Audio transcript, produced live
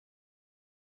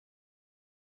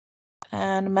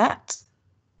And Matt,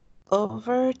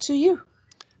 over to you.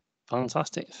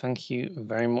 Fantastic. Thank you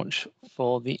very much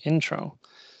for the intro.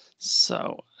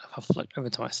 So I'll flick over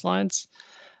to my slides.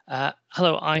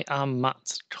 Hello, I am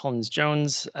Matt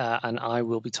Collins-Jones, and I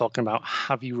will be talking about,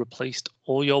 have you replaced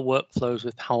all your workflows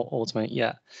with Power Automate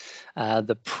yet?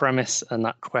 The premise and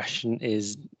that question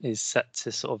is set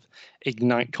to sort of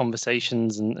ignite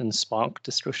conversations and spark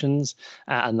discussions,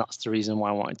 and that's the reason why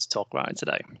I wanted to talk about it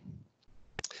today.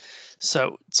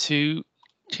 So to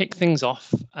kick things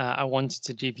off, I wanted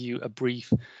to give you a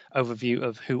brief overview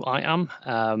of who I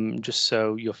am, just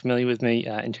so you're familiar with me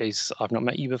in case I've not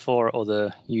met you before at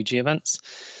other UG events.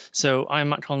 So I'm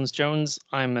Matt Collins-Jones.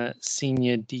 I'm a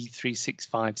senior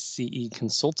D365 CE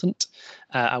consultant.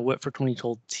 I work for a company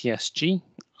called TSG.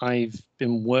 I've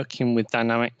been working with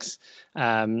Dynamics,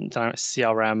 Dynamics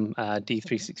CRM,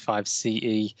 D365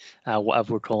 CE,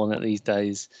 whatever we're calling it these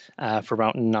days, for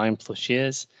about 9+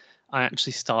 years. I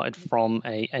actually started from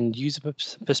a end user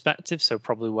perspective, so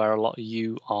probably where a lot of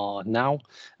you are now.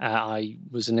 I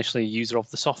was initially a user of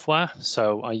the software,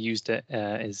 so I used it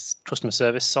as customer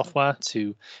service software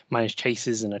to manage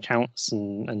cases and accounts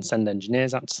and send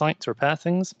engineers out to site to repair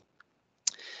things.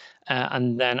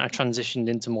 And then I transitioned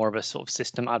into more of a sort of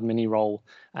system admin role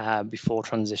before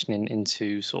transitioning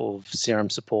into sort of CRM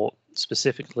support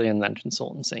specifically and then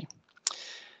consultancy.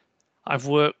 I've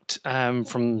worked from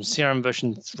CRM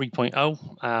version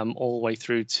 3.0 all the way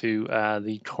through to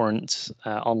the current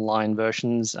online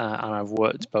versions, and I've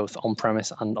worked both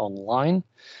on-premise and online.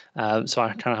 So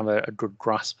I kind of have a good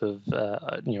grasp of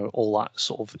all that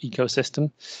sort of ecosystem.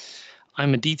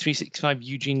 I'm a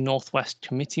D365 UG Northwest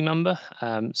committee member,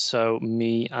 so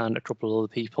me and a couple of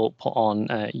other people put on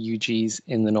UGs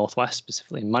in the Northwest,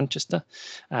 specifically in Manchester.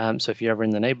 So if you're ever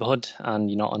in the neighbourhood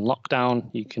and you're not on lockdown,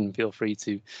 you can feel free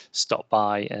to stop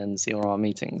by and see one of our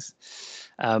meetings.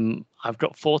 I've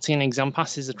got 14 exam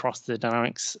passes across the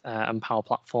Dynamics and Power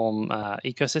Platform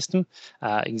ecosystem.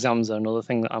 Exams are another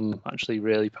thing that I'm actually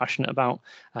really passionate about,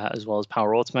 as well as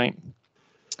Power Automate.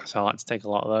 So I like to take a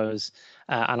lot of those.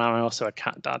 And I'm also a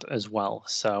cat dad as well.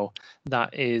 So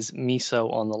that is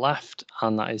Miso on the left,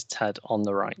 and that is Ted on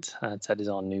the right. Ted is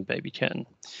our new baby kitten.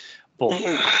 But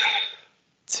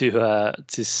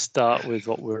to start with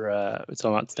what we're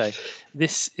talking about today,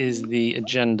 this is the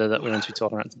agenda that we're going to be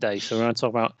talking about today. So we're going to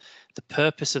talk about the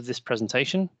purpose of this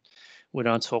presentation. We're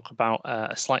going to talk about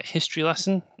a slight history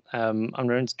lesson. I'm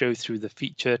going to go through the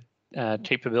feature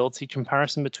capability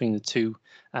comparison between the two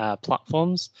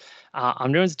platforms.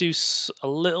 I'm going to do a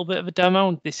little bit of a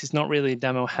demo. This is not really a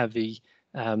demo heavy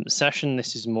session.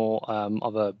 This is more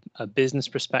of a business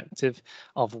perspective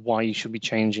of why you should be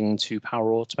changing to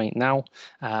Power Automate now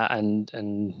and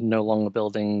no longer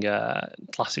building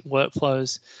classic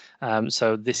workflows.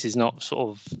 So this is not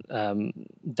sort of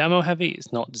demo heavy.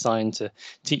 It's not designed to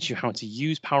teach you how to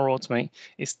use Power Automate.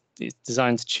 It's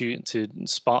designed to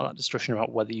spark that discussion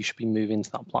about whether you should be moving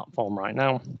to that platform right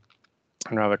now.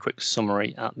 I'm going to have a quick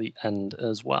summary at the end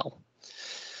as well.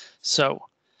 So,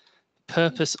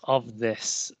 purpose of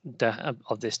this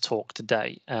talk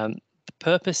today. The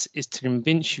purpose is to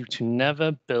convince you to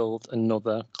never build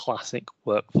another classic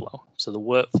workflow. So the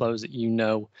workflows that you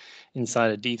know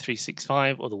inside of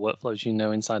D365 or the workflows you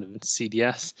know inside of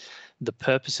CDS, the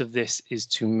purpose of this is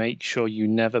to make sure you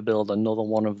never build another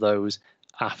one of those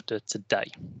after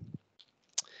today,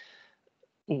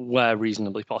 where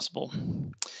reasonably possible.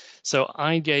 So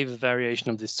I gave a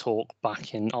variation of this talk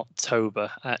back in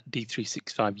October at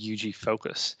D365 UG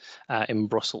Focus in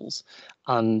Brussels.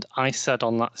 And I said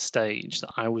on that stage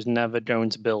that I was never going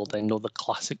to build another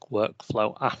classic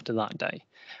workflow after that day.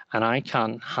 And I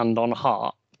can, hand on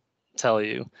heart, tell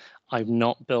you, I've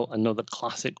not built another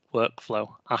classic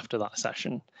workflow after that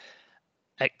session,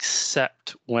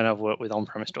 except when I've worked with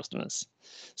on-premise customers.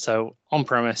 So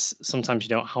on-premise, sometimes you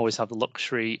don't always have the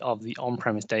luxury of the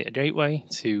on-premise data gateway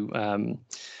to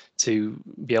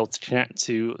be able to connect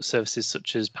to services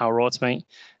such as Power Automate.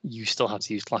 You still have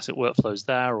to use classic workflows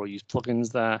there or use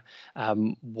plugins there.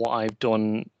 What I've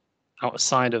done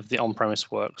outside of the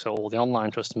on-premise work, so all the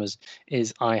online customers,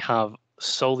 is I have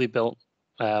solely built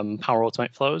Power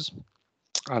Automate flows,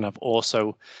 and I've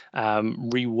also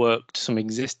reworked some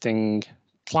existing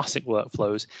classic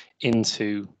workflows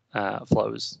into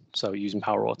flows, so using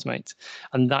Power Automate,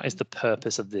 and that is the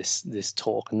purpose of this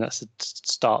talk, and that's to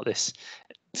start this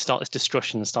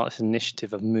discussion and start this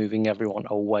initiative of moving everyone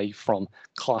away from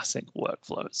classic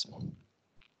workflows.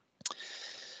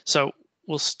 So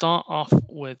we'll start off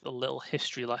with a little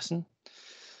history lesson.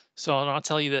 So I'll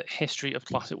tell you the history of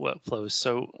classic workflows.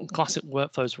 So classic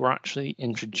workflows were actually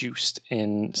introduced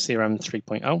in CRM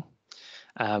 3.0.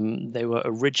 They were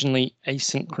originally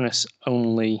asynchronous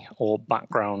only or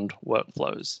background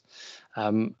workflows.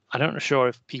 I don't sure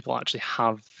if people actually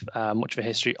have much of a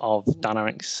history of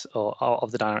Dynamics or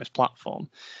of the Dynamics platform,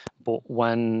 but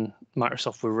when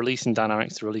Microsoft were releasing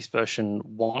Dynamics, they released version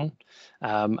 1,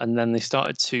 and then they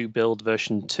started to build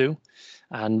version 2.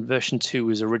 And version 2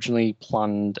 was originally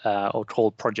planned or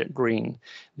called Project Green.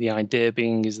 The idea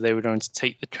being is they were going to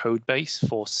take the code base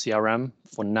for CRM,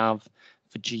 for Nav,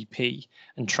 for GP,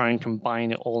 and try and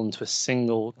combine it all into a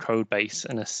single code base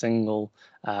and a single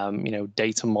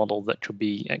data model that could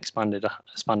be expanded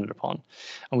upon.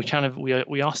 And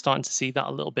we are starting to see that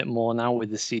a little bit more now with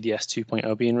the CDS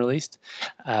 2.0 being released,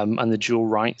 and the dual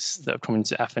writes that are coming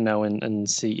to FNO and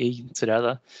CE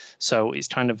together. So it's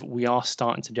we are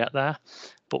starting to get there.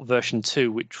 But version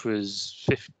 2, which was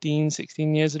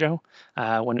 16 years ago,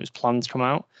 when it was planned to come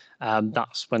out,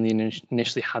 that's when they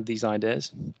initially had these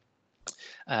ideas.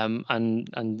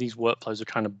 And these workflows are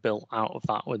kind of built out of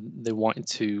that, where they wanted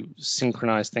to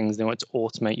synchronize things, they wanted to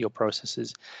automate your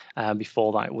processes.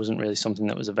 Before that, it wasn't really something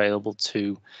that was available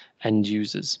to end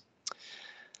users.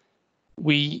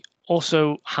 We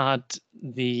also had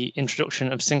the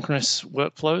introduction of synchronous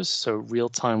workflows, so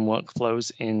real-time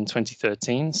workflows in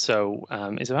 2013. So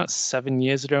it's about 7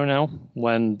 years ago now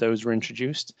when those were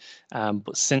introduced.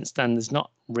 But since then, there's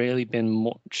not really been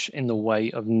much in the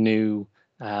way of new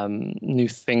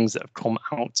things that have come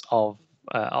out of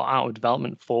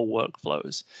development for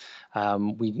workflows.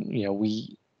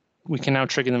 We can now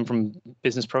trigger them from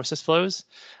business process flows,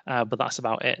 but that's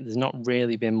about it. There's not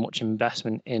really been much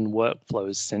investment in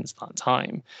workflows since that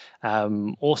time.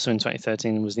 Also in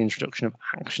 2013 was the introduction of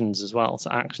actions as well. So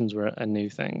actions were a new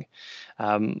thing.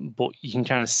 But you can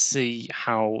kind of see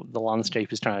how the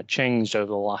landscape has kind of changed over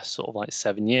the last sort of like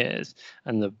 7 years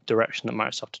and the direction that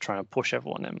Microsoft are trying to push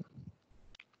everyone in.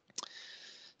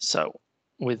 So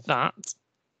with that,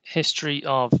 history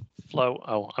of Power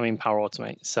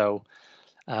Automate. So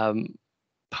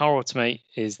Power Automate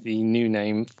is the new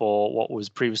name for what was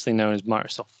previously known as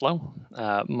Microsoft Flow.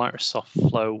 Microsoft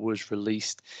Flow was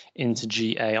released into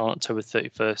GA on October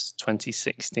 31st,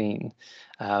 2016.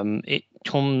 It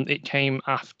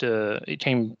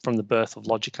came from the birth of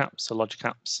Logic Apps. So Logic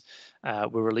Apps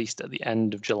were released at the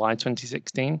end of July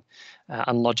 2016,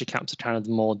 and Logic Apps are kind of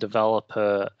the more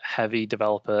developer-heavy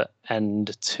developer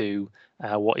end to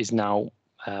what is now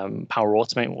Power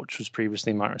Automate, which was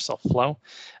previously Microsoft Flow,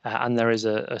 and there is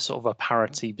a sort of a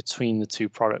parity between the two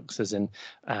products, as in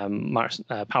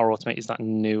Power Automate is that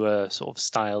newer sort of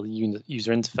style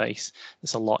user interface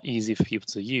that's a lot easier for people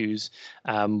to use.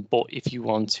 But if you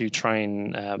want to try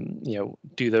and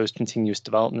do those continuous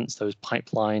developments, those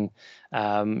pipeline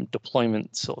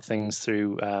deployment sort of things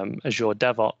through Azure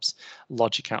DevOps,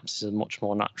 Logic Apps is a much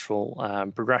more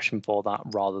natural progression for that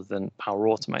rather than Power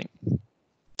Automate.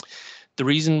 The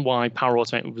reason why Power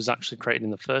Automate was actually created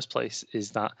in the first place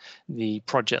is that the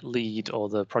project lead or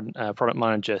the product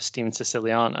manager, Steven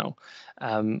Siciliano,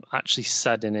 actually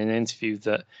said in an interview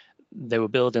that they were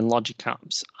building Logic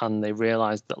Apps and they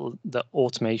realized that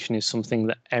automation is something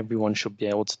that everyone should be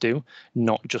able to do,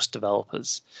 not just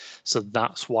developers. So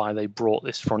that's why they brought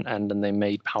this front end and they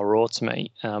made Power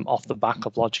Automate off the back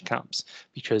of Logic Apps,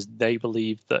 because they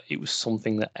believed that it was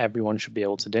something that everyone should be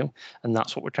able to do. And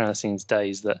that's what we're kind of seeing today,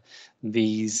 is that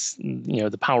these,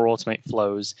 the Power Automate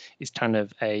flows is kind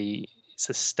of it's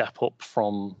a step up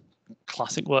from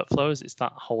classic workflows. It's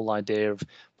that whole idea of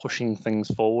pushing things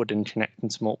forward and connecting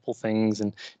to multiple things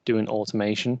and doing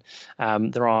automation.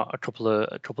 There are a couple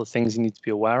of things you need to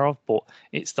be aware of, but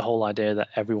it's the whole idea that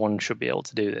everyone should be able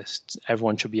to do this.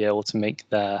 Everyone should be able to make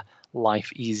their life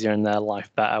easier and their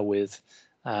life better with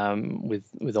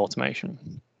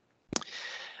automation.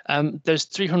 There's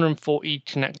 340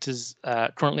 connectors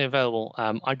currently available.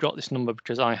 I got this number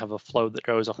because I have a flow that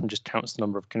goes off and just counts the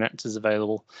number of connectors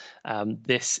available.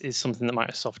 This is something that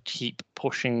Microsoft keep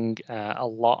pushing a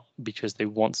lot, because they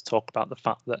want to talk about the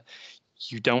fact that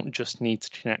you don't just need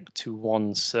to connect to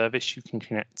one service, you can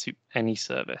connect to any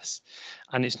service.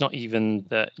 And it's not even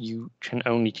that you can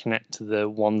only connect to the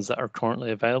ones that are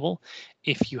currently available.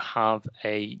 If you have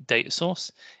a data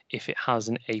source, if it has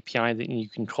an API that you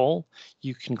can call,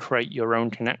 you can create your own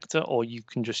connector, or you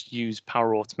can just use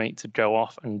Power Automate to go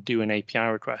off and do an API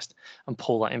request and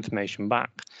pull that information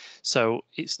back. So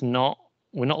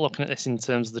we're not looking at this in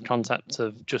terms of the concept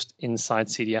of just inside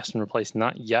CDS and replacing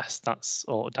that. Yes,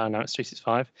 or Dynamics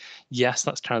 365. Yes,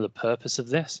 that's kind of the purpose of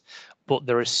this, but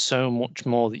there is so much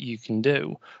more that you can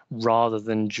do rather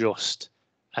than just,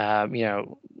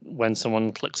 when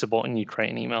someone clicks a button, you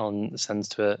create an email and sends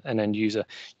to an end user.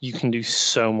 You can do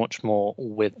so much more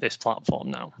with this platform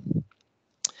now.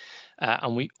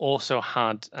 And we also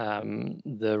had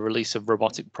the release of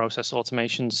robotic process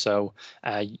automation, so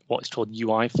what's called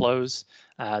UI flows,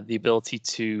 the ability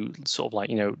to sort of like,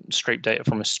 scrape data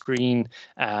from a screen,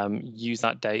 use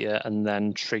that data, and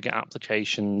then trigger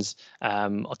applications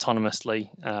autonomously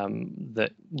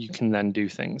that you can then do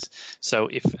things. So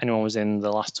if anyone was in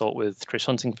the last talk with Chris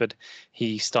Huntingford,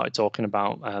 he started talking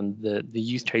about the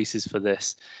use cases for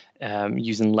this.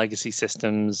 Using legacy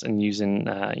systems and using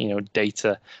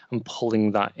data and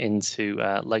pulling that into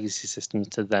legacy systems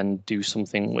to then do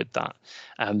something with that.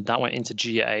 That went into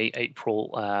GA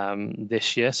April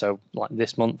this year, so like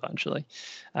this month actually,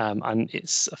 and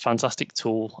it's a fantastic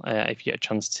tool if you get a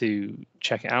chance to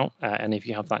check it out, and if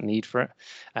you have that need for it.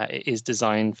 It is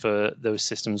designed for those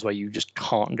systems where you just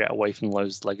can't get away from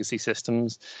those legacy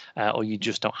systems, or you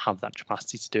just don't have that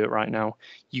capacity to do it right now.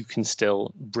 You can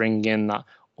still bring in that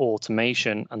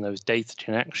automation and those data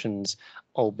connections,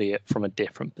 albeit from a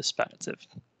different perspective.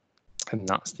 And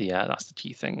that's the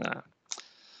key thing there.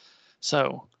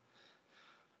 So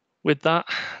with that,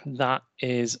 that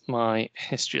is my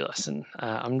history lesson.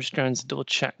 I'm just going to double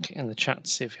check in the chat to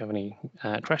see if we have any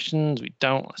questions. We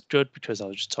don't, that's good, because I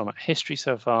was just talking about history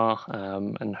so far,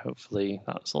 and hopefully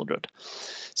that's all good.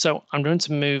 So I'm going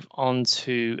to move on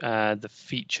to the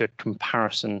feature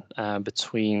comparison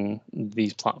between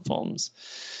these platforms.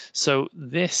 So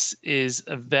this is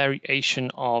a variation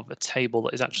of a table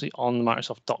that is actually on the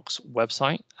Microsoft Docs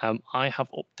website. I have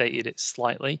updated it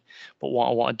slightly, but what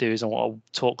I want to do is I want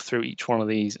to talk through each one of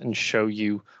these and show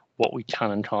you what we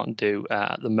can and can't do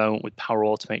at the moment with Power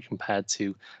Automate compared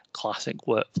to classic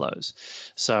workflows.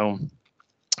 So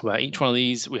where each one of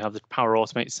these, we have the Power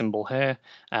Automate symbol here.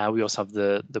 We also have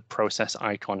the process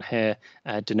icon here,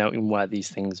 denoting where these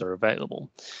things are available.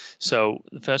 So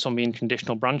the first one being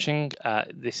conditional branching.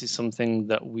 This is something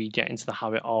that we get into the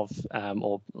habit of,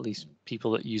 or at least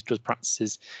people that use good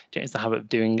practices get into the habit of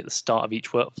doing at the start of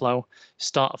each workflow.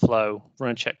 Start a flow,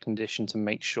 run a check condition to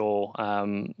make sure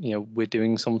we're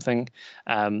doing something.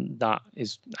 That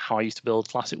is how I used to build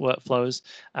classic workflows,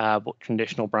 but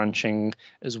conditional branching,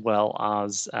 as well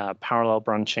as parallel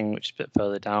branching, which is a bit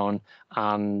further down,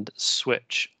 and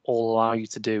switch, all allow you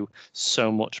to do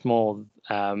so much more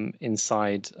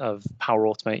inside of Power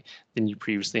Automate than you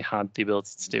previously had the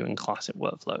ability to do in classic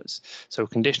workflows. So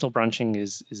conditional branching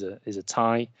is a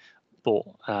tie, but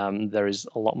there is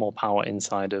a lot more power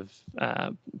inside of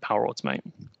Power Automate.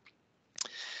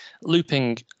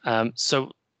 Looping,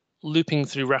 so looping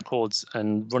through records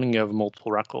and running over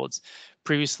multiple records.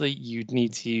 Previously, you'd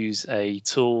need to use a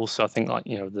tool. So I think like,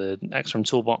 the XRM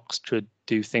toolbox could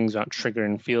do things about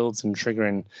triggering fields and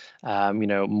triggering,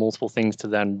 multiple things to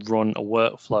then run a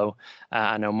workflow.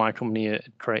 I know my company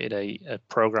had created a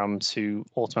program to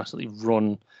automatically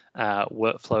run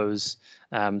workflows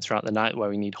throughout the night, where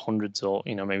we need hundreds or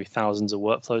maybe thousands of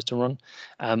workflows to run.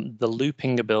 The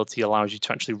looping ability allows you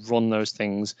to actually run those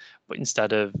things, but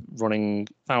instead of running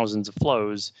thousands of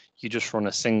flows, you just run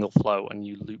a single flow and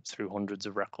you loop through hundreds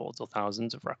of records or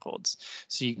thousands of records.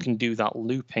 So you can do that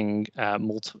looping,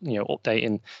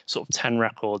 updating sort of 10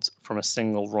 records from a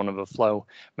single run of a flow,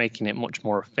 making it much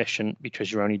more efficient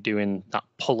because you're only doing that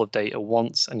pull of data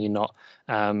once, and you're not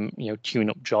queuing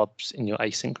up jobs in your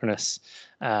asynchronous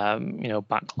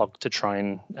backlog to try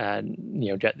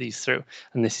and get these through.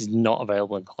 And this is not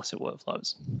available in classic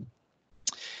workflows.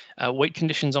 Wait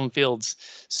conditions on fields.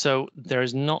 So there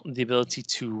is not the ability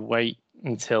to wait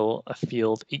until a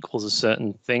field equals a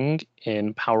certain thing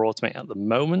in Power Automate at the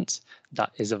moment.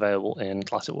 That is available in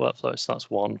classic workflows. So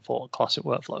that's one for classic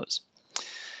workflows.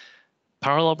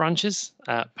 Parallel branches.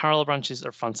 Parallel branches are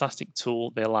a fantastic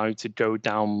tool. They allow you to go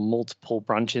down multiple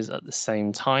branches at the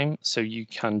same time. So you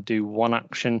can do one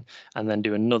action and then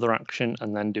do another action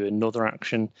and then do another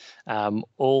action,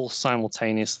 all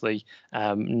simultaneously.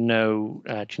 No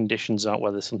conditions about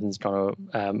whether something's going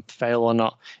to fail or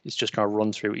not. It's just going to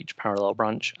run through each parallel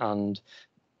branch and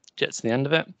get to the end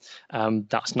of it.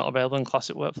 That's not available in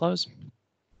classic workflows.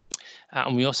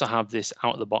 And we also have this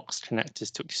out-of-the-box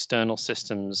connectors to external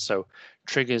systems, so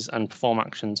triggers and perform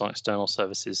actions on external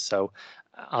services. So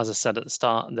as I said at the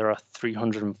start, there are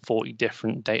 340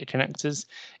 different data connectors.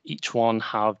 Each one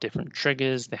have different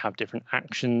triggers, they have different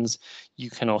actions. You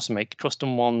can also make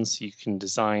custom ones. You can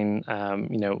design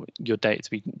your data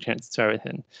to be connected to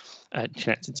everything,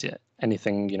 connected to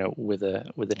anything, you know, with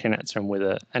a connector and with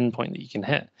an endpoint that you can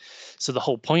hit. So the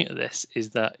whole point of this is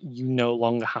that you no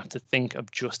longer have to think of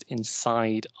just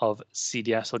inside of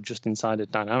CDS or just inside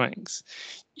of Dynamics.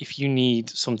 If you need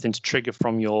something to trigger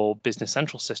from your Business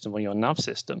Central system or your nav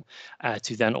system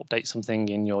to then update something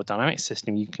in your Dynamics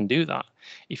system, you can do that.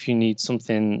 If you need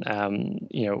something,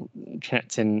 you know,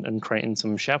 connecting and creating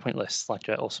some SharePoint lists, like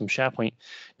or some SharePoint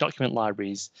document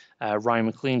libraries, Ryan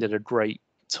McLean did a great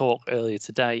talk earlier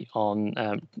today on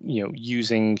you know,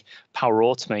 using Power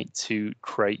Automate to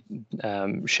create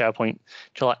SharePoint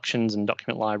collections and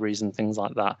document libraries and things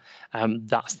like that.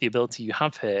 That's the ability you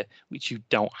have here, which you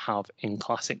don't have in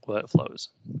classic workflows.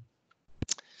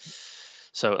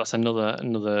 So that's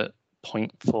another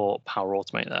point for Power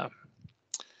Automate there.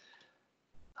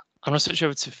 I'm going to switch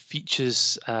over to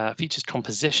features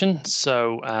composition.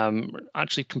 So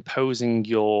actually composing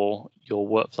your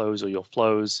workflows or your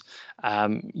flows,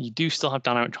 you do still have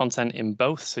dynamic content in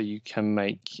both. So you can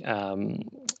make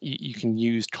you can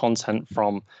use content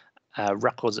from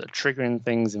records that are triggering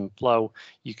things in flow.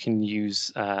 You can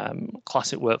use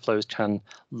classic workflows can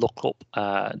look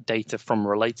up data from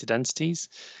related entities.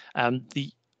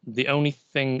 The only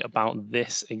thing about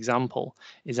this example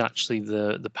is actually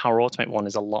the Power Automate one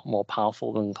is a lot more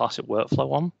powerful than the classic workflow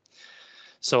one.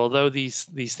 So although these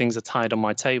things are tied on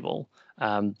my table,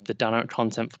 the dynamic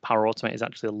content for Power Automate is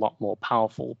actually a lot more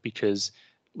powerful, because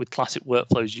with classic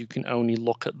workflows, you can only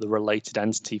look at the related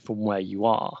entity from where you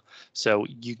are. So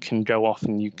you can go off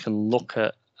and you can look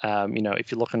at, you know,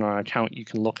 if you're looking on an account, you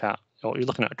can look at, or you're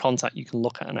looking at a contact, you can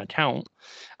look at an account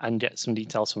and get some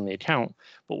details from the account.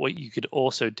 But what you could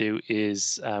also do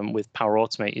is with Power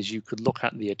Automate is you could look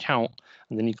at the account,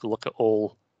 and then you could look at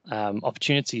all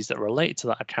opportunities that are related to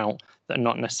that account that are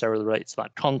not necessarily related to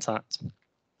that contact.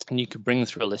 And you could bring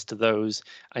through a list of those,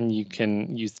 and you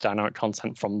can use the dynamic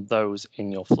content from those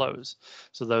in your flows.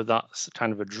 So though that's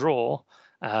kind of a draw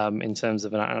in terms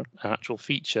of an actual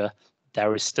feature,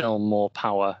 there is still more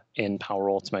power in Power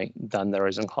Automate than there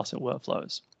is in classic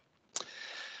workflows.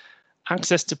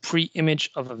 Access to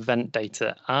pre-image of event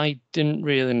data. I didn't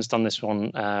really understand this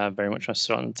one very much when I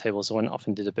saw it on the table, so I went off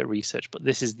and did a bit of research, but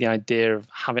this is the idea of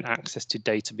having access to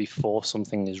data before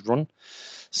something is run.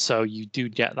 So you do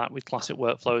get that with classic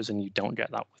workflows, and you don't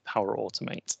get that with Power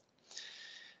Automate.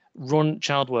 Run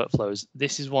child workflows.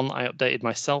 This is one that I updated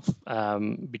myself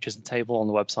because the table on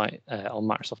the website on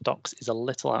Microsoft Docs is a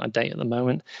little out of date at the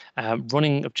moment.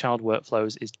 Running of child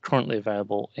workflows is currently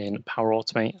available in Power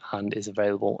Automate and is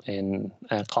available in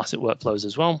classic workflows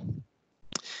as well.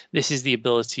 This is the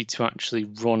ability to actually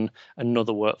run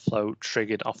another workflow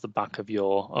triggered off the back of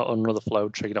your, or another flow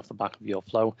triggered off the back of your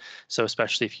flow. So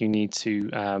especially if you need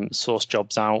to source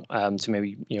jobs out to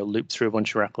maybe, you know, loop through a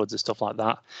bunch of records and stuff like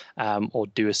that, or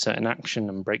do a certain action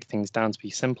and break things down to be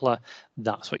simpler,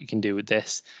 that's what you can do with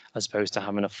this, as opposed to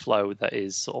having a flow that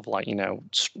is sort of like, you know,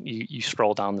 you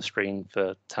scroll down the screen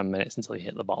for 10 minutes until you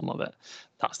hit the bottom of it.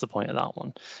 That's the point of that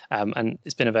one. And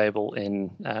it's been available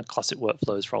in classic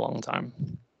workflows for a long time.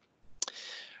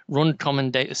 Run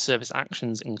common data service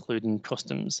actions, including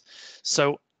customs.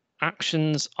 So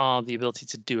actions are the ability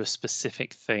to do a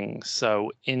specific thing.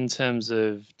 So in terms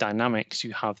of Dynamics,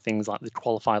 you have things like the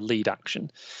qualify lead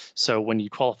action. So when you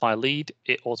qualify lead,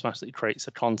 it automatically creates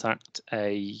a contact,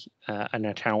 an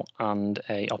account, and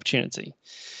a opportunity.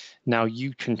 Now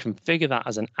you can configure that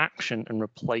as an action and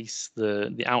replace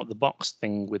the out of the box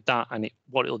thing with that. And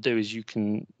what it'll do is you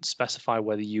can specify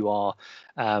whether you are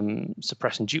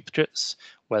suppressing duplicates,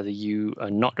 whether you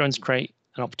are not going to create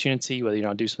an opportunity, whether you're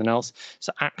going to do something else.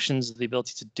 So actions are the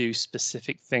ability to do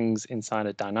specific things inside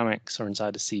of Dynamics or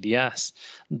inside of CDS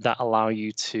that allow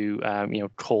you to you know,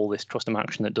 call this custom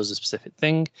action that does a specific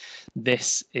thing.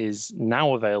 This is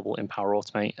now available in Power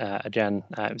Automate. Again,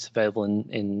 it was available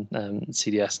in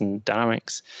CDS and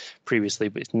Dynamics previously,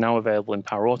 but it's now available in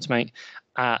Power Automate.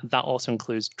 That also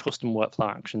includes custom workflow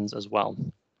actions as well.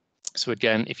 So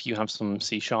again, if you have some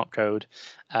C# code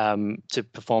to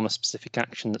perform a specific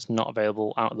action that's not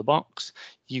available out of the box,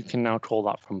 you can now call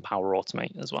that from Power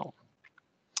Automate as well.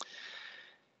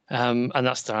 And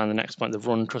that's the next point, the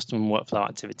run custom workflow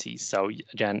activities. So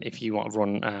again, if you want to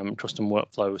run custom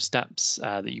workflow steps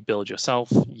that you build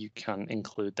yourself, you can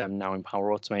include them now in Power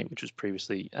Automate, which was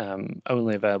previously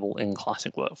only available in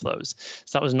classic workflows.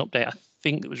 So that was an update. I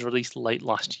think it was released late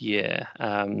last year,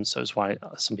 so it's why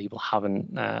some people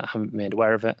haven't made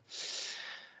aware of it.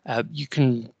 You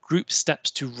can group steps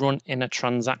to run in a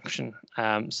transaction.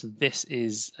 So this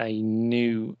is a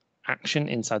new action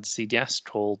inside the CDS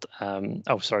called,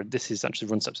 oh, sorry, this is actually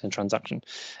run steps in a transaction.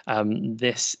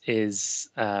 This is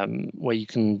where you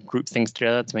can group things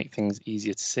together to make things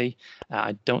easier to see.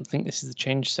 I don't think this is the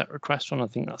change set request one. I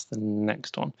think that's the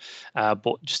next one.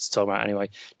 But just to talk about anyway,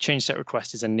 change set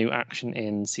request is a new action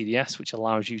in CDS, which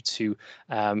allows you to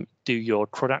do your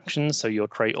CRUD actions, so your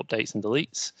create, updates, and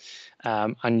deletes.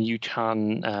 And you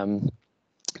can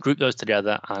group those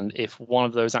together, and if one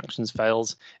of those actions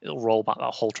fails, it'll roll back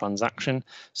that whole transaction.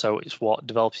 So it's what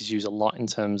developers use a lot in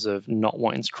terms of not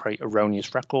wanting to create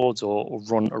erroneous records or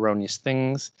run erroneous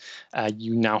things.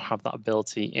 You now have that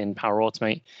ability in Power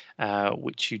Automate,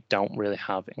 which you don't really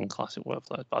have in classic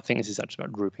workflows. But I think this is actually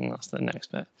about grouping. That's the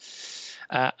next bit.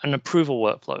 And approval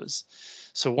workflows.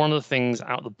 So one of the things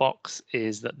out of the box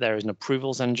is that there is an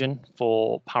approvals engine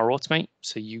for Power Automate.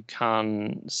 So you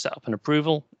can set up an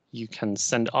approval, you can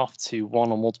send it off to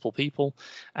one or multiple people,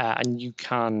 and you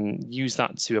can use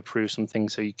that to approve some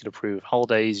things. So you could approve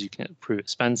holidays, you can approve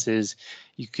expenses,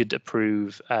 you could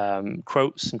approve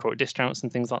quotes and quote discounts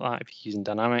and things like that if you're using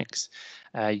Dynamics.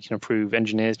 You can approve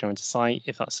engineers going to site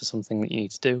if that's something that you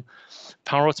need to do.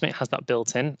 Power Automate has that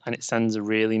built in, and it sends a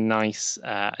really nice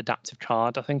adaptive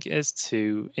card, I think it is,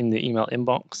 in the email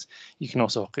inbox. You can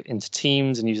also hook it into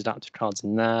Teams and use adaptive cards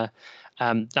in there.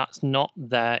 That's not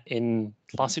there in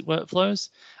classic workflows.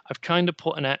 I've kind of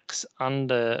put an X and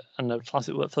a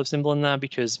classic workflow symbol in there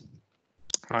because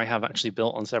I have actually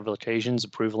built on several occasions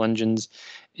approval engines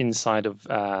inside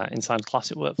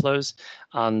classic workflows,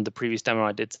 and the previous demo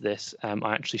I did to this,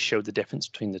 I actually showed the difference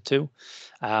between the two.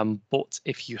 But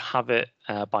if you have it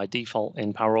by default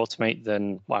in Power Automate,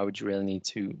 then why would you really need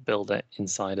to build it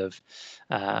inside of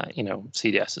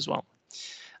CDS as well?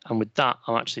 And with that,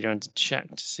 I'm actually going to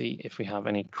check to see if we have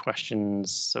any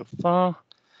questions so far.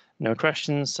 No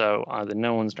questions, so either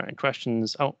no one's got any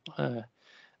questions. We do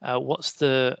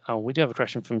have a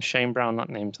question from Shane Brown. That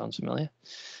name sounds familiar.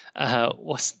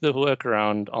 What's the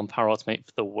workaround on Power Automate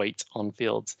for the wait on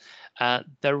fields?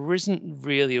 There isn't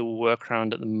really a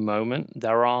workaround at the moment.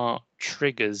 There are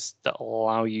triggers that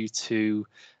allow you to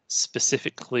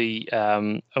specifically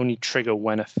only trigger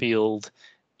when a field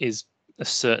is a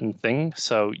certain thing.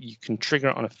 So you can trigger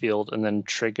it on a field and then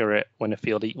trigger it when a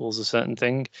field equals a certain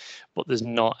thing, but there's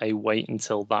not a wait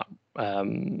until that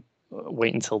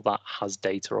has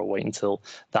data, or wait until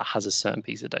that has a certain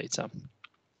piece of data.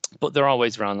 But there are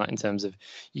ways around that in terms of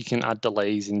you can add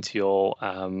delays into your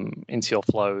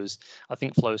flows. I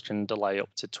think flows can delay up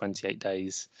to 28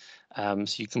 days. So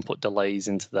you can put delays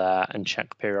into there and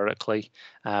check periodically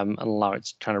and allow it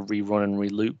to kind of rerun and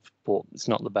reloop, but it's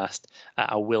not the best.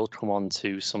 I will come on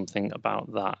to something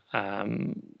about that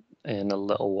in a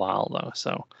little while though.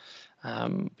 So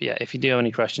yeah, if you do have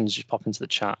any questions, just pop into the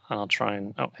chat and I'll try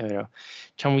and, oh, here we go.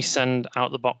 Can we send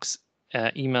out the box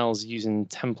emails using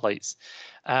templates?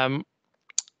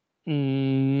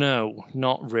 No,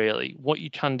 not really. What you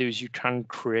can do is you can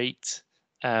create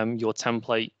your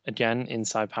template again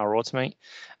inside Power Automate.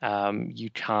 You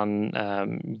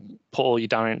can put all your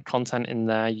dynamic content in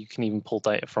there. You can even pull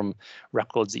data from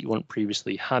records that you wouldn't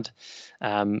previously had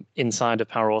inside of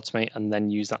Power Automate, and then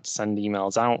use that to send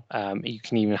emails out. You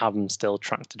can even have them still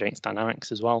tracked against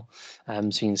Dynamics as well, so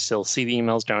you can still see the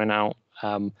emails going out.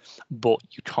 But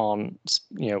you can't,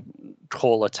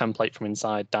 call a template from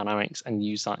inside Dynamics and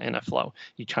use that in a flow.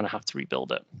 You kind of have to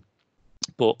rebuild it.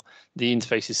 But the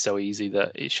interface is so easy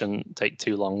that it shouldn't take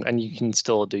too long, and you can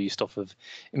still do your stuff of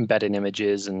embedding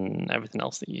images and everything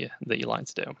else that you like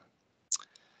to do.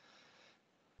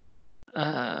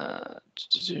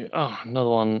 Another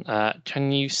one.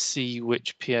 Can you see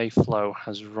which PA flow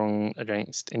has run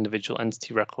against individual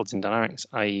entity records in Dynamics?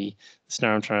 I.e., the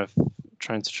scenario I'm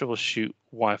trying to troubleshoot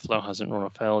why a flow hasn't run or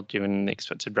failed given the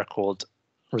expected record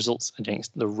results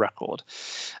against the record.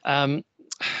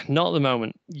 Not at the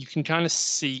moment. You can kind of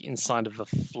see inside of a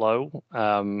flow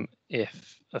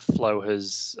if a flow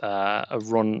has a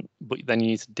run, but then you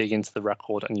need to dig into the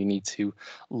record and you need to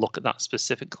look at that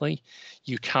specifically.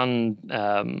 You can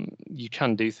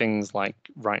do things like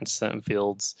write into certain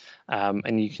fields,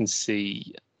 and you can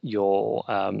see your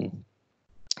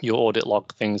audit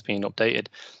log things being updated,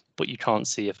 but you can't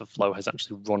see if a flow has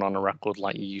actually run on a record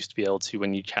like you used to be able to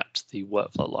when you kept the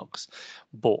workflow logs.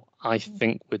 But I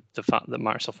think with the fact that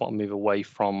Microsoft want to move away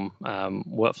from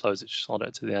workflows, which I'll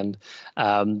get to the end,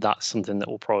 that's something that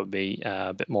will probably be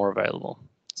a bit more available.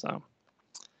 So,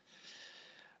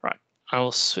 right, I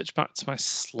will switch back to my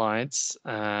slides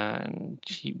and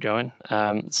keep going.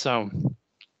 So,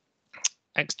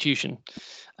 execution.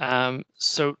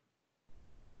 So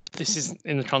This is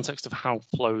in the context of how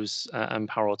flows and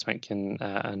Power Automate can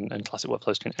and classic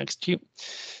workflows can execute.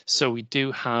 So we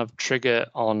do have trigger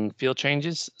on field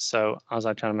changes. So as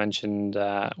I kind of mentioned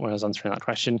when I was answering that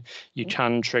question, you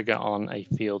can trigger on a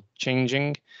field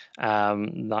changing.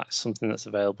 That's something that's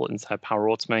available inside Power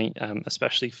Automate,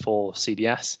 especially for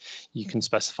CDS. You can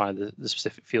specify the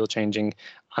specific field changing,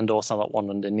 and also that one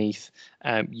underneath,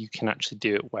 you can actually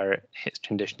do it where it hits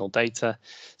conditional data.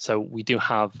 So we do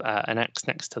have an X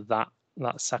next to that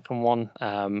second one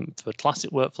for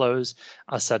classic workflows.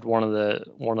 I said one of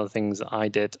the things that I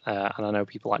did, and I know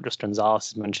people like Justin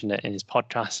Gonzalez has mentioned it in his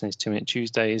podcast and his 2 Minute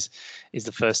Tuesdays, is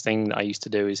the first thing that I used to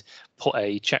do is put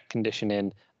a check condition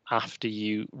in after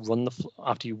you run the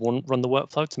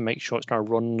workflow to make sure it's going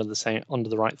to run under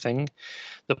the right thing.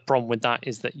 The problem with that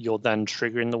is that you're then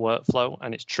triggering the workflow,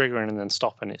 and it's triggering and then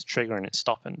stopping, it's triggering, it's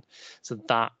stopping. So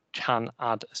that can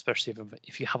add, especially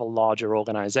if you have a larger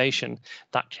organization,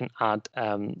 that can add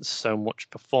so much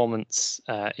performance,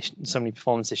 so many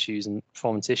performance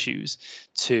issues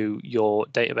to your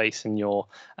database and your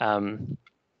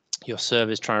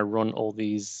service trying to run all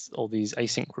these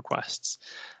async requests.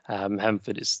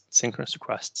 Hemford is synchronous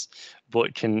requests,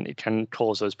 but it can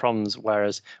cause those problems.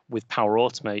 Whereas with Power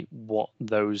Automate, what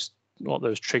those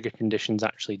trigger conditions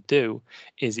actually do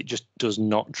is it just does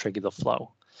not trigger the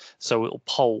flow. So it'll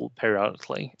poll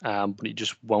periodically, but it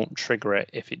just won't trigger it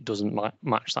if it doesn't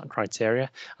match that criteria.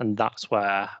 And that's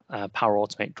where Power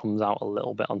Automate comes out a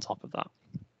little bit on top of that.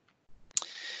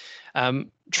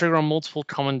 Trigger on multiple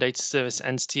common data service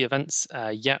entity events.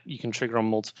 You can trigger on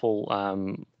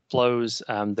multiple flows.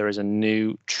 There is a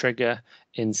new trigger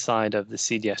inside of the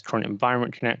CDS current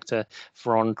environment connector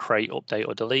for on, create, update,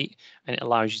 or delete, and it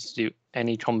allows you to do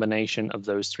any combination of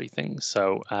those three things.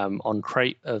 So on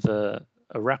create of a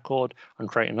record, on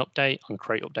create and update, on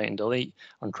create, update, and delete,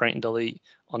 on create and delete,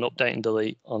 on update and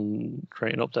delete, on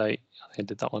create and update. I think I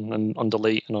did that one, and on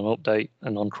delete and on update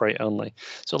and on create only.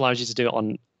 So it allows you to do it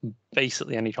on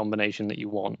basically any combination that you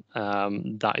want.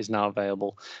 That is now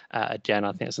available. Again,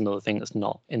 I think it's another thing that's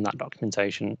not in that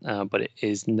documentation, but it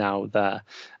is now there.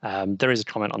 There is a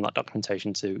comment on that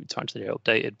documentation to actually get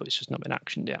updated, but it's just not been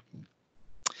actioned yet.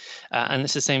 And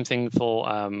it's the same thing for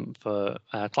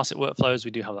classic workflows.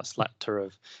 We do have that selector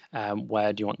of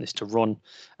where do you want this to run,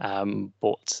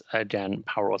 but again,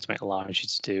 Power Automate allows you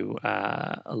to do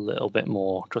a little bit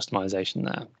more customization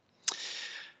there.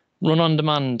 Run on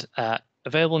demand,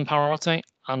 available in Power Automate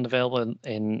and available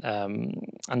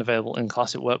in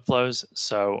classic workflows.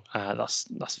 So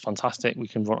that's fantastic. We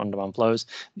can run on demand flows.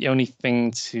 The only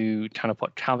thing to kind of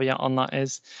put caveat on that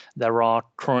is there are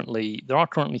currently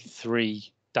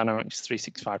 3 Dynamics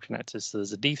 365 connectors. So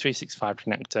there's a D365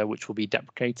 connector, which will be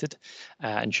deprecated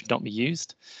and should not be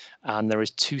used. And there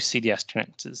is 2 CDS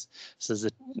connectors. So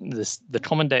there's the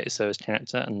common data service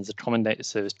connector and there's a common data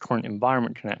service current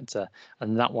environment connector.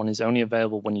 And that one is only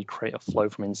available when you create a flow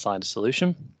from inside a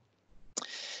solution.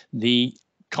 The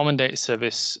common data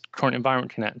service current environment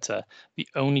connector, the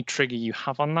only trigger you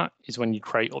have on that is when you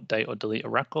create, update, or delete a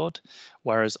record.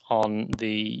 Whereas on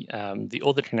the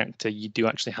other connector, you do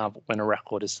actually have when a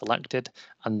record is selected,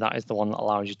 and that is the one that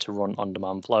allows you to run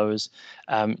on-demand flows.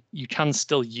 You can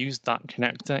still use that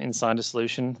connector inside a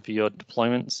solution for your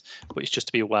deployments, but it's just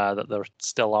to be aware that there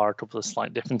still are a couple of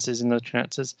slight differences in those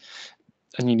connectors,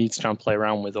 and you need to try and play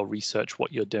around with or research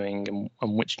what you're doing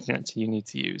and which connector you need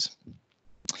to use.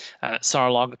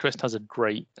 Sarah Lagerquist has a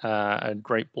great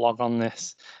blog on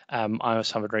this. I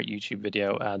also have a great YouTube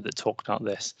video that talked about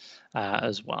this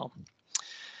as well.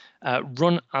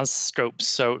 Run as scopes.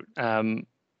 So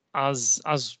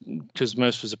because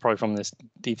most of us are probably from this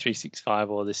D365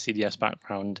 or this CDS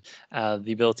background,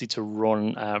 the ability to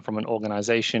run from an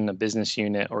organization, a business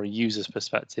unit, or a user's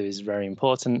perspective is very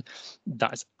important.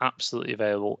 That is absolutely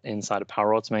available inside of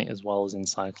Power Automate as well as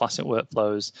inside classic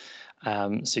workflows.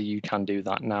 So you can do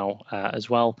that now as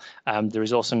well. There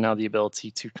is also now the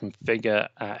ability to configure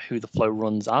who the flow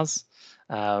runs as.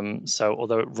 So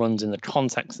although it runs in the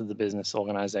context of the business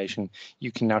organization,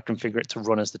 you can now configure it to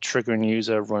run as the triggering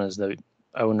user, run as the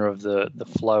owner of the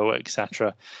flow,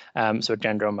 etc. So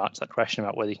again, going back to that question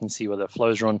about whether you can see whether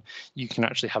flows run, you can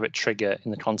actually have it trigger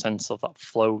in the contents of that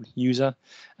flow user,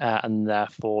 and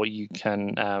therefore you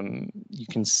can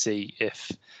see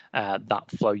if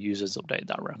that flow user's updated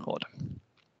that record.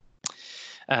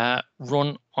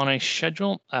 Run on a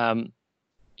schedule.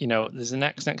 There's an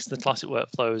X next to the classic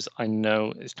workflows. I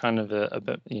know it's kind of a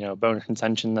bit, a bone of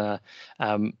contention there.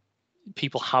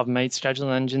 People have made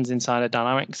scheduling engines inside of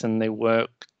Dynamics and they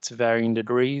work to varying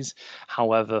degrees.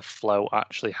 However, Flow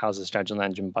actually has a scheduling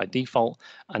engine by default,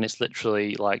 and it's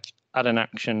literally like add an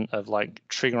action of like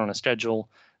trigger on a schedule,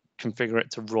 configure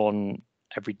it to run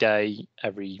every day,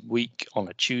 every week on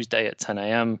a Tuesday at 10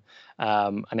 a.m.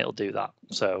 And it'll do that.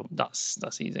 So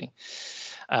that's easy.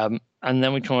 And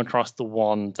then we come across the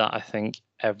one that I think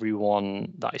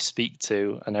everyone that I speak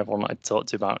to and everyone that I talk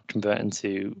to about converting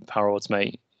to Power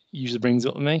Automate usually brings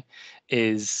up with me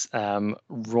is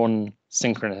run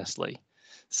synchronously.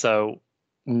 So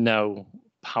no,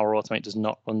 Power Automate does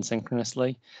not run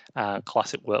synchronously.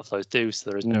 Classic workflows do, so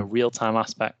there is no real-time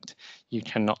aspect. You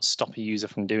cannot stop a user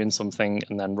from doing something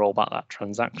and then roll back that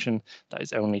transaction. That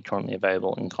is only currently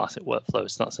available in classic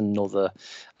workflows. So that's another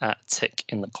tick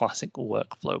in the classic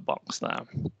workflow box there.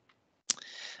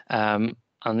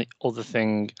 And the other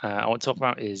thing I want to talk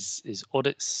about is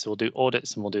audits. So we'll do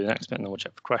audits and we'll do the next bit and then we'll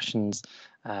check for questions.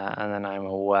 And then I'm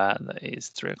aware that it is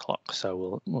 3 o'clock,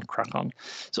 so we'll crack on.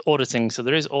 So auditing. So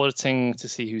there is auditing to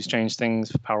see who's changed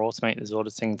things for Power Automate. There's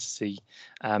auditing to see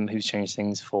who's changed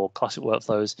things for classic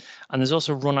workflows. And there's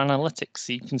also run analytics,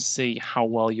 so you can see how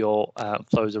well your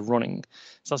flows are running.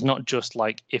 So that's not just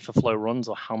like if a flow runs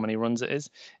or how many runs it is.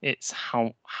 It's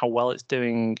how well it's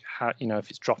doing, how, you know,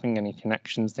 if it's dropping any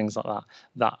connections, things like that.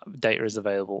 That data is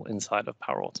available inside of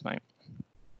Power Automate.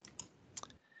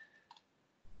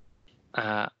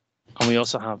 And we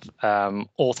also have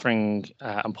authoring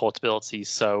and portability.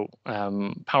 So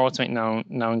Power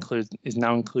Automate is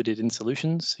now included in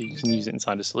solutions, so you can use it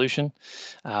inside a solution.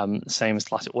 Same as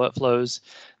classic workflows.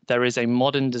 There is a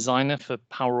modern designer for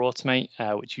Power Automate,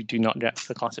 which you do not get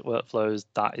for classic workflows.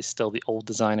 That is still the old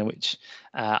designer, which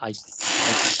I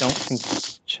don't think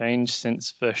has changed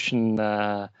since version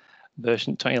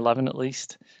 2011 at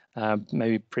least,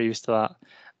 maybe previous to that.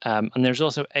 And there's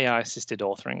also AI-assisted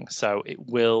authoring, so it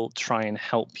will try and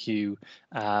help you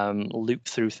loop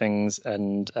through things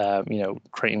and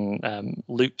creating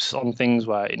loops on things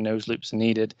where it knows loops are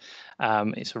needed.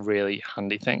 It's a really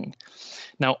handy thing.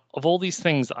 Now, of all these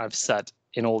things that I've said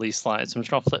in all these slides, I'm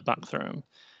just going to flip back through them.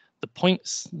 The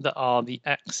points that are the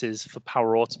X's for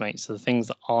Power Automate, so the things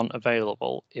that aren't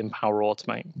available in Power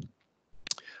Automate.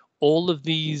 All of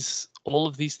these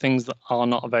things that are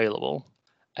not available,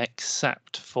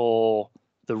 except for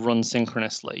the run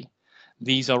synchronously,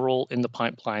 these are all in the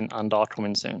pipeline and are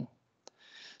coming soon.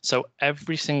 So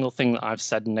every single thing that I've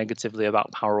said negatively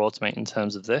about Power Automate in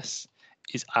terms of this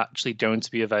is actually going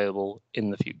to be available in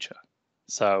the future.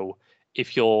 So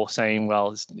if you're saying,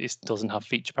 well, this doesn't have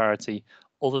feature parity,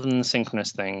 other than the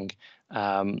synchronous thing,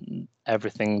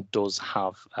 everything does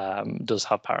have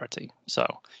parity. So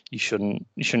you shouldn't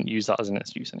use that as an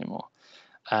excuse anymore.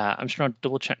 I'm just going to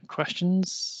double check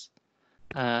questions.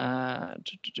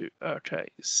 Okay,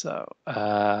 so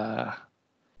what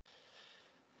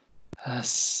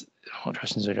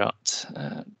questions we got?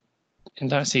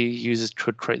 Indirectly, users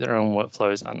could create their own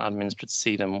workflows and admins could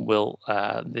see them. Will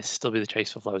this still be the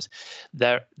case for flows?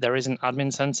 There is an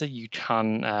admin center. You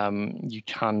can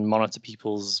monitor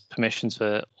people's permissions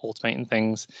for automating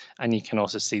things, and you can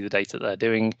also see the data they're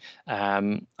doing.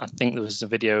 I think there was a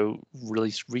video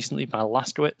released recently by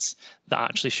Laskowitz that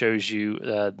actually shows you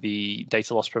the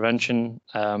data loss prevention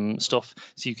stuff,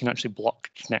 so you can actually block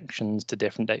connections to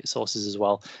different data sources as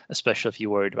well, especially if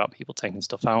you're worried about people taking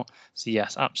stuff out. So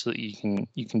yes, absolutely,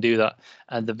 you can do that.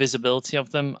 The visibility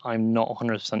of them, I'm not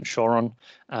 100% sure on,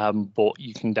 but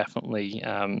you can definitely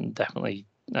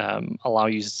allow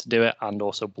users to do it and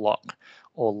also block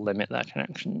or limit their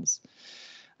connections.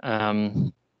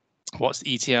 What's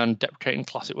the ETA on deprecating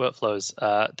classic workflows?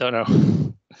 Don't know.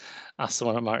 Ask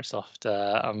someone at Microsoft.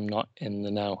 I'm not in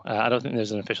the know. I don't think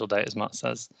there's an official date, as Matt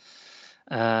says.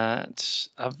 Have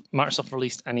Microsoft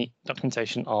released any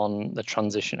documentation on the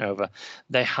transition over?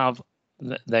 They have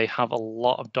a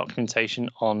lot of documentation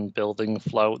on building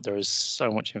flow. There is so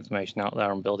much information out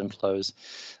there on building flows.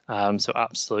 So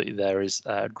absolutely, there is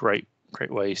great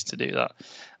ways to do that.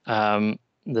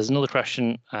 There's another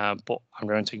question, but I'm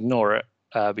going to ignore it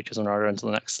because I'm going to go into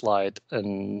the next slide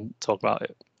and talk about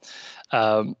it.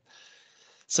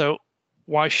 So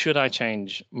why should I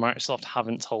change? Microsoft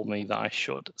haven't told me that I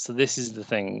should. So this is the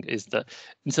thing, is that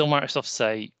until Microsoft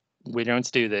say, we're going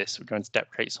to do this, we're going to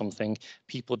deprecate something,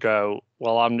 people go,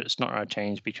 well, I'm just not going to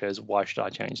change because why should I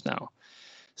change now?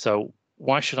 So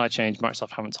why should I change?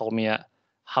 Microsoft haven't told me yet,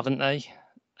 haven't they?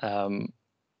 I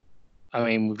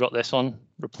mean, we've got this one,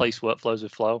 replace workflows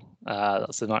with Flow.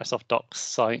 That's the Microsoft Docs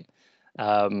site.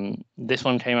 This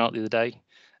one came out the other day.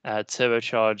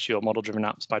 Turbocharge your model-driven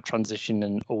apps by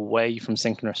transitioning away from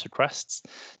synchronous requests.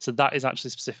 So that is actually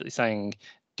specifically saying,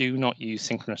 do not use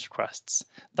synchronous requests.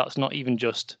 That's not even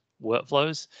just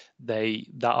workflows. That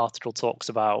article talks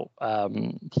about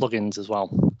plugins as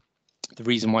well. The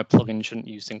reason why plugins shouldn't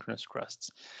use synchronous requests.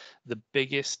 The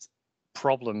biggest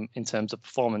problem in terms of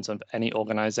performance of any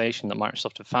organization that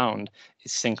Microsoft have found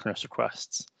is synchronous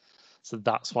requests. So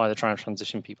that's why they're trying to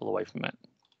transition people away from it.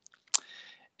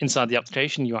 Inside the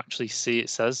application, you actually see it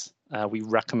says, we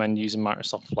recommend using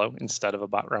Microsoft Flow instead of a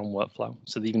background workflow.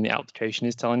 So even the application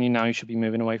is telling you now you should be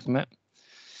moving away from it.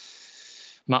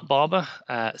 Matt Barber,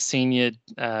 senior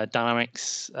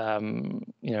Dynamics,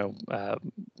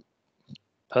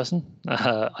 person.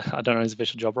 I don't know his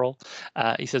official job role.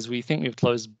 He says, we think we've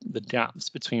closed the gaps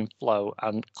between Flow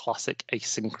and classic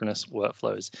asynchronous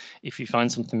workflows. If you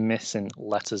find something missing,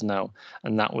 let us know.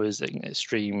 And that was in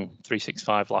Extreme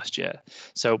 365 last year.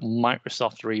 So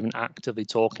Microsoft are even actively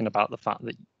talking about the fact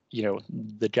that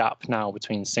the gap now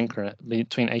between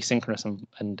asynchronous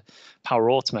and Power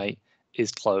Automate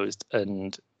is closed.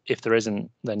 And if there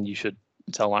isn't, then you should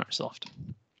tell Microsoft.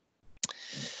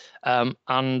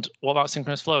 And what about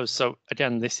synchronous flows? So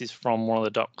again, this is from one of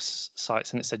the docs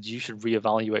sites, and it said you should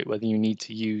reevaluate whether you need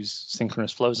to use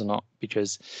synchronous flows or not,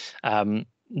 because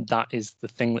that is the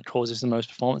thing that causes the most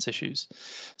performance issues.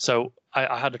 So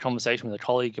I had a conversation with a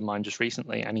colleague of mine just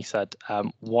recently, and he said,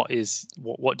 what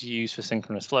do you use for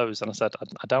synchronous flows? And I said,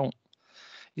 I don't.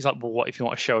 He's like, well, what if you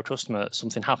want to show a customer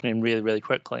something happening really, really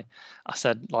quickly? I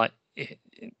said, like,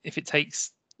 if it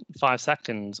takes 5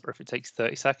 seconds or if it takes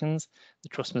 30 seconds, the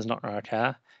customer's not going to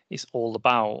care. It's all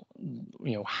about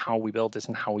how we build this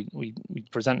and how we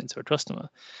present it to a customer.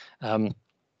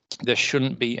 There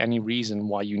shouldn't be any reason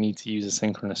why you need to use a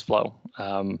synchronous flow.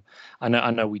 I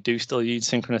know we do still use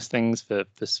synchronous things for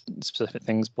specific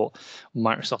things, but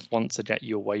Microsoft wants to get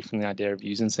you away from the idea of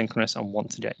using synchronous and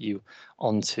want to get you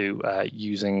onto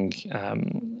using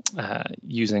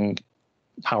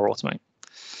Power Automate.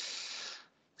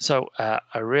 So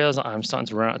I realize that I'm starting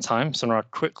to run out of time, so I'm going to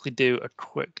quickly do a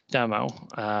quick demo.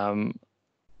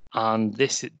 And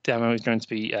this demo is going to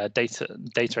be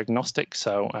data agnostic,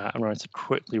 so I'm going to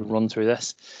quickly run through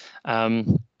this.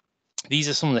 These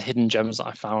are some of the hidden gems that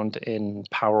I found in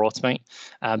Power Automate.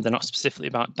 They're not specifically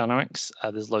about Dynamics.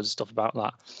 There's loads of stuff about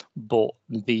that, but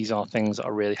these are things that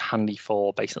are really handy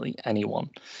for basically anyone.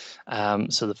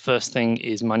 So the first thing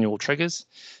is manual triggers.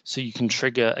 So you can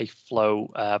trigger a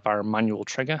flow via a manual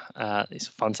trigger. It's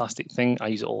a fantastic thing. I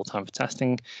use it all the time for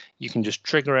testing. You can just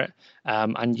trigger it,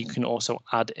 and you can also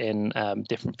add in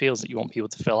different fields that you want people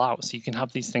to fill out. So you can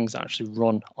have these things that actually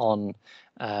run on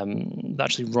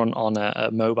a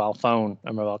mobile phone,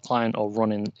 a mobile client, or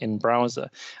run in browser,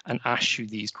 and ask you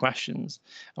these questions.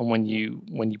 And when you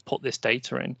put this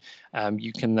data in,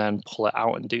 you can then pull it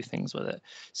out and do things with it.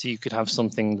 So you could have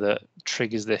something that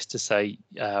triggers this to say,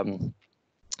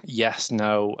 yes,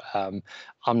 no,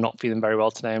 I'm not feeling very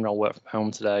well today, and I'll work from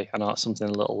home today. I know that's something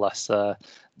a little less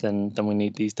than we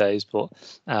need these days, but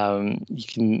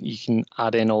you can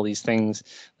add in all these things.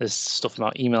 There's stuff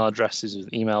about email addresses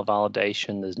with email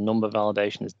validation. There's number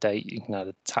validation. There's date. You can add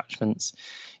attachments.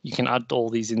 You can add all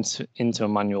these into a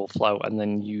manual flow and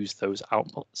then use those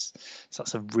outputs. So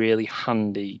that's a really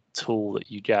handy tool that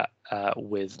you get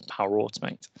with Power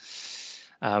Automate.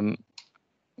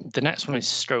 The next one is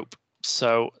scope.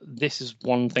 So this is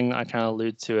one thing that I kind of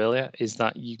alluded to earlier, is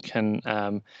that you can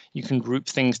group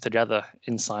things together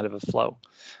inside of a flow.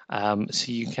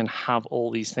 So you can have all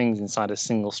these things inside a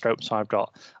single scope. So I've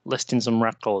got listing some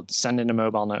records, sending a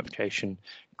mobile notification,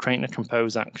 creating a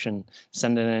compose action,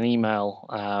 sending an email,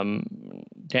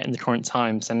 getting the current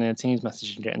time, sending a Teams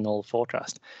message, and getting all the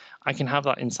forecast. I can have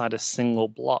that inside a single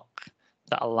block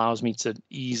that allows me to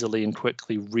easily and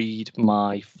quickly read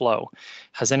my flow.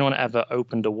 Has anyone ever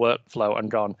opened a workflow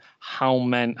and gone, how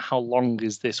long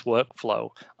is this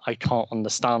workflow? I can't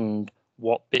understand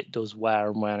what bit does where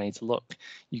and where I need to look.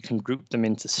 You can group them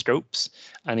into scopes,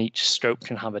 and each scope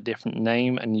can have a different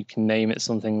name, and you can name it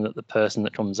something that the person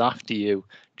that comes after you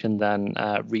can then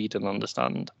read and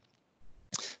understand.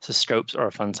 So scopes are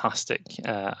a fantastic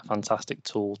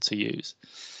tool to use.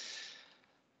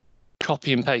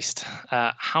 Copy and paste.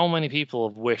 How many people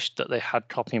have wished that they had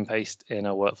copy and paste in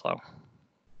a workflow?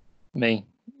 Me.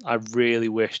 I really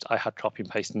wished I had copy and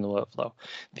paste in the workflow.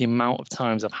 The amount of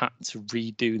times I've had to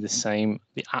redo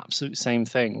the absolute same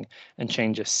thing and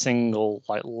change a single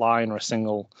line or a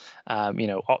single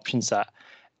option set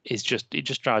it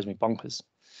just drives me bonkers.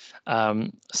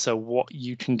 So what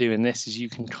you can do in this is you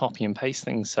can copy and paste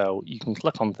things. So you can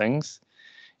click on things,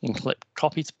 you can click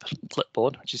copy to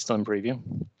clipboard, which is still in preview.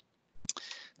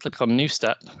 Click on new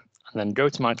step and then go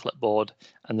to my clipboard,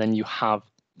 and then you have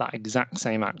that exact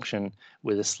same action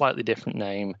with a slightly different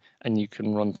name, and you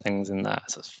can run things in there.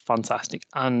 So it's fantastic.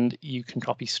 And you can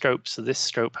copy scopes. So this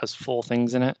scope has 4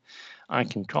 things in it. I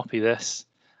can copy this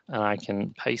and I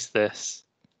can paste this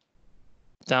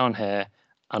down here,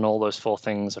 and all those 4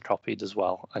 things are copied as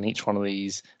well. And each one of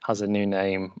these has a new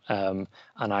name, and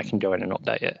I can go in and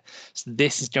update it. So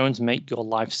this is going to make your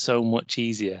life so much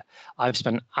easier. I've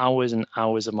spent hours and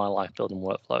hours of my life building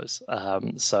workflows.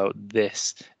 So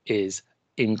this is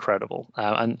incredible.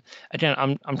 And again,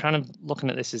 I'm kind of looking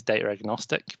at this as data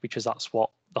agnostic, because that's what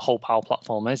the whole Power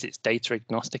Platform is. It's data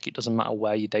agnostic. It doesn't matter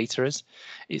where your data is.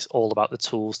 It's all about the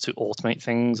tools to automate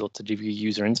things, or to give you a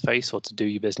user interface, or to do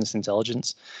your business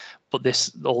intelligence. But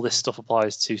all this stuff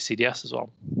applies to CDS as well,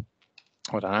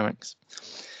 or Dynamics.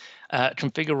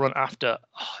 Configure run after.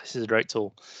 Oh, this is a great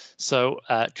tool. So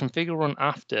configure run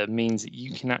after means that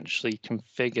you can actually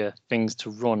configure things to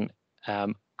run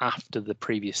after the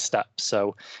previous step.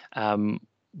 So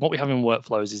what we have in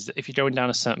workflows is that if you're going down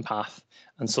a certain path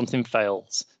and something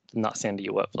fails, then that's the end of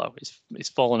your workflow. It's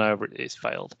fallen over, it's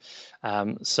failed.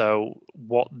 So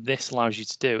what this allows you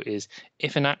to do is,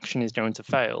 if an action is going to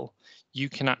fail, you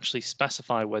can actually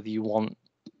specify whether you want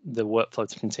the workflow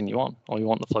to continue on, or you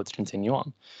want the flow to continue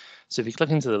on. So if you click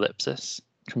into the ellipsis,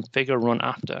 configure run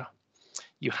after,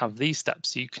 you have these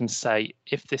steps. You can say,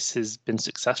 if this has been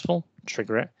successful,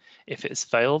 trigger it. If it's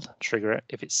failed, trigger it.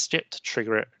 If it's skipped,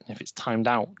 trigger it. And if it's timed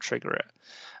out, trigger it.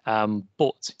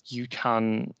 But you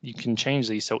can change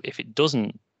these. So if it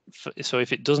doesn't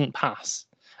pass,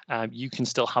 you can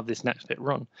still have this next bit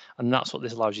run, and that's what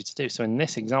this allows you to do. So in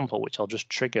this example, which I'll just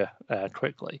trigger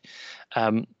quickly,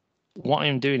 what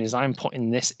I'm doing is I'm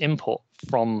putting this input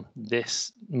from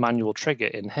this manual trigger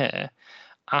in here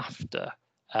after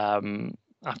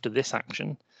this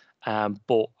action,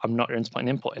 but I'm not going to put an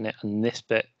input in it, and this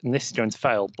is going to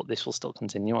fail, but this will still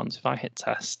continue on. So if I hit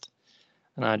test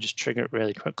and I just trigger it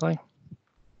really quickly,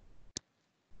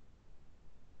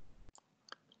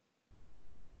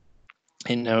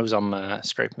 it knows I'm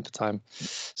scraping for time.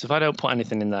 So if I don't put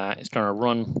anything in there, it's going to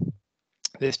run.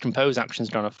 This compose action is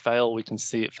going to fail. We can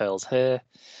see it fails here.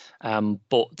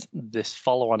 But this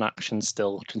follow-on action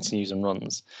still continues and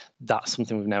runs. That's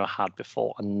something we've never had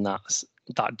before, and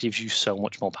that gives you so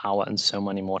much more power and so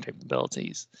many more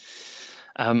capabilities.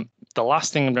 The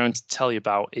last thing I'm going to tell you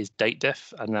about is date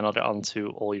diff, and then I'll get on to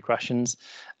all your questions.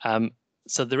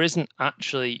 So there isn't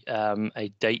actually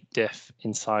a date diff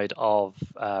inside of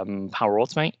Power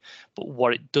Automate, but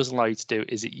what it does allow you to do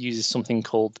is it uses something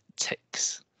called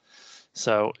ticks.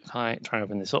 So if I try and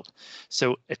open this up,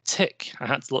 so a tick, I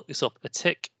had to look this up, a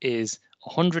tick is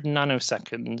 100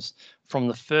 nanoseconds from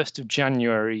the 1st of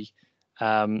January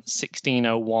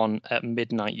 1601 at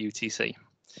midnight UTC,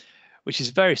 which is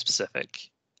very specific.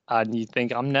 And you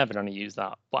think, I'm never going to use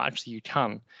that, but actually you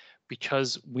can,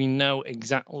 because we know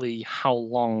exactly how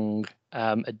long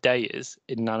a day is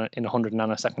in 100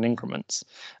 nanosecond increments,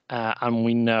 and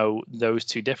we know those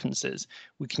two differences.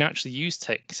 We can actually use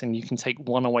ticks, and you can take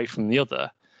one away from the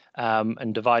other,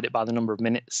 and divide it by the number of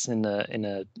minutes in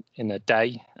a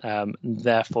day.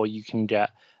 Therefore, you can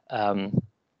get the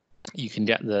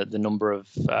number of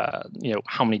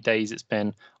how many days it's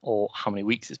been, or how many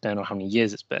weeks it's been, or how many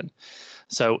years it's been.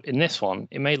 So in this one,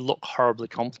 it may look horribly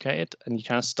complicated, and you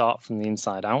kind of start from the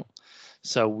inside out.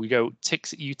 So we go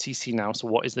ticks at UTC now. So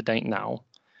what is the date now?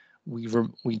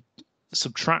 We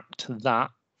subtract that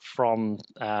from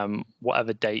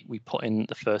whatever date we put in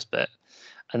the first bit,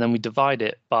 and then we divide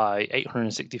it by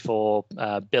 864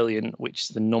 billion, which is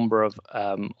the number of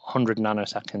 100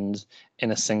 nanoseconds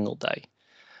in a single day.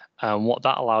 What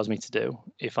that allows me to do,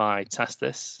 if I test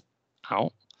this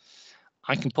out,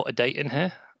 I can put a date in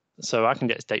here. So I can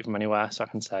get this date from anywhere. So I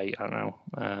can say, I don't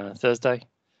know, Thursday.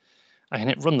 I can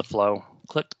hit run the flow,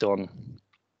 click done.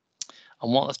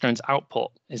 And what that's going to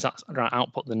output is that's going to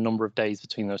output the number of days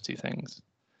between those two things.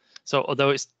 So although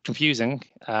it's confusing,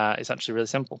 it's actually really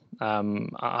simple.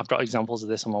 I've got examples of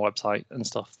this on my website and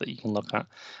stuff that you can look at.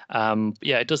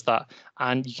 Yeah, it does that.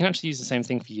 And you can actually use the same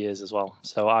thing for years as well.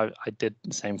 So I did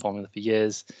the same formula for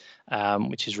years,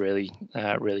 which is really,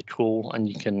 really cool. And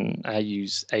you can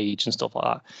use age and stuff like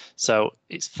that. So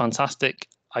it's fantastic.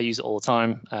 I use it all the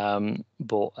time,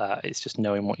 but it's just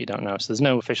knowing what you don't know. So there's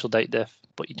no official date diff,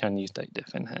 but you can use date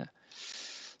diff in here.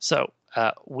 So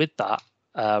with that,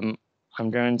 I'm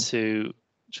going to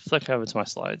flick over to my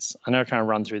slides. I know I kind of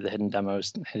ran through the hidden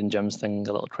demos, hidden gems thing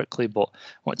a little quickly, but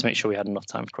I wanted to make sure we had enough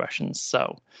time for questions.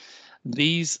 So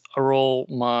these are all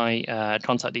my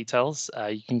contact details.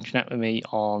 You can connect with me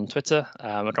on Twitter.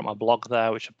 I've got my blog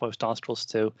there, which I post articles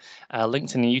to.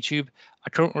 LinkedIn and YouTube. I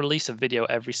currently release a video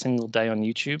every single day on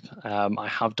YouTube. I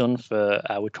have done for,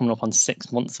 we're coming up on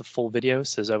 6 months of full videos.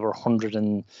 So there's over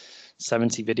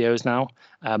 170 videos now,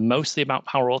 mostly about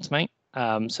Power Automate.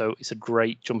 So it's a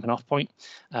great jumping off point.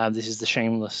 This is the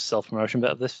shameless self-promotion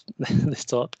bit of this this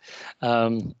talk.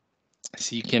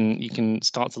 So you can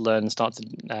start to learn, start to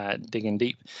dig in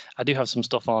deep. I do have some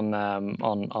stuff on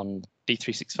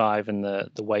D365 and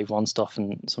the Wave 1 stuff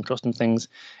and some custom things.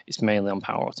 It's mainly on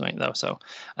Power Automate though. So,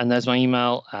 and there's my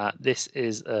email. This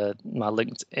is my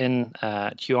LinkedIn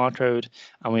QR code,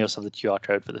 and we also have the QR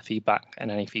code for the feedback, and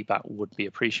any feedback would be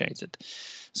appreciated.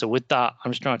 So with that,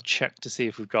 I'm just trying to check to see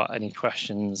if we've got any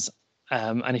questions.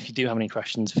 And if you do have any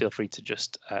questions, feel free to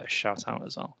just shout out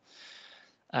as well.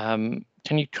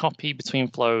 Can you copy between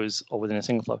flows or within a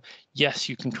single flow? Yes,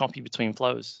 you can copy between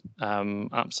flows.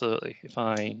 Absolutely. If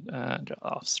I go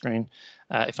off screen,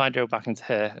 if I go back into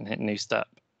here and hit new step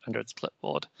and go to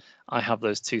clipboard, I have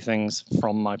those two things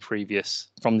from my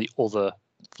from the other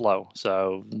flow.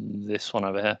 So this one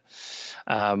over here.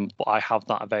 But I have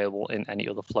that available in any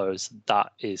other flows.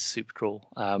 That is super cool.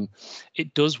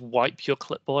 It does wipe your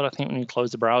clipboard, I think, when you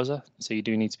close the browser. So you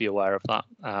do need to be aware of that.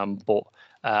 But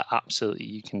absolutely,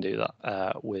 you can do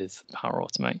that with Power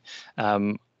Automate.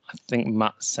 I think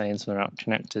Matt's saying something about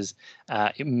connectors.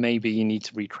 It may be you need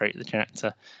to recreate the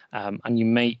connector, and you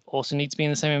may also need to be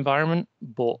in the same environment,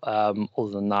 but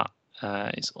other than that,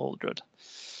 it's all good.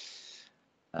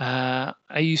 I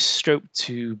use stroke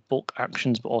to bulk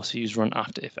actions, but also use run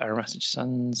after if error message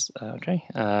sends. Okay.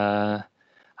 I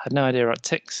had no idea about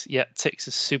ticks. Yeah, ticks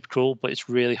is super cool, but it's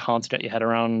really hard to get your head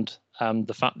around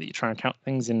the fact that you're trying to count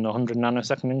things in 100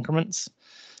 nanosecond increments.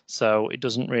 So it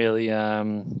doesn't really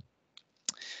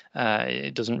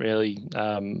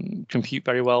compute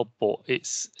very well, but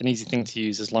it's an easy thing to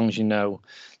use as long as you know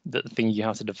that the thing you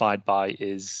have to divide by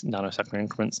is nanosecond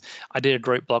increments. I did a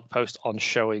great blog post on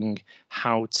showing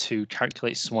how to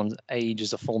calculate someone's age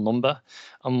as a full number.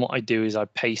 And what I do is I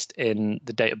paste in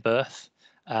the date of birth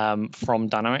from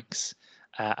Dynamics.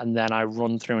 And then I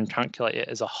run through and calculate it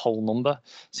as a whole number.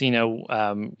 So, you know,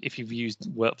 if you've used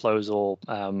workflows or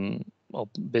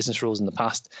business rules in the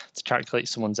past to calculate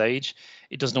someone's age,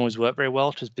 it doesn't always work very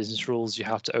well because business rules, you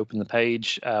have to open the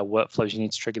page, workflows, you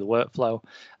need to trigger the workflow.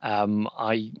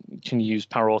 I can use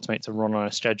Power Automate to run on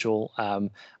a schedule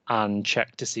and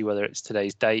check to see whether it's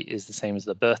today's date is the same as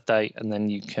the birth date, and then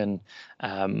you can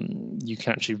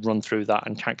actually run through that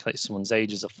and calculate someone's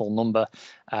age as a full number.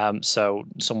 So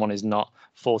someone is not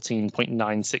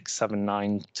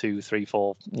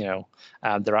 14.9679234, you know,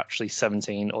 they're actually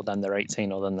 17, or then they're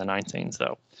 18, or then they're 19.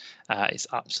 So it's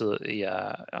absolutely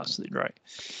great.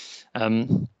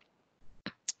 Do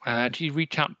you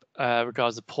recap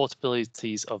regards the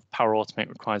portabilities of Power Automate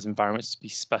requires environments to be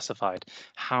specified?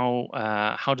 How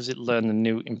does it learn the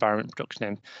new environment production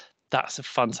name? That's a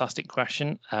fantastic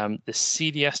question. The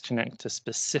CDS connector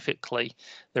specifically,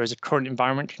 there is a current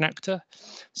environment connector.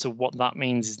 So what that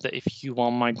means is that if you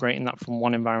are migrating that from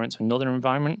one environment to another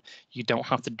environment, you don't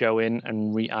have to go in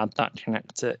and re-add that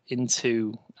connector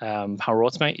into Power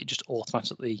Automate. It just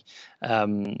automatically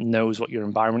knows what your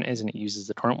environment is and it uses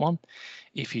the current one.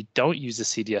 If you don't use the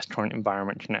CDS current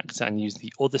environment connector and use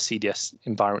the other CDS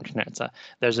environment connector,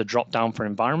 there's a drop down for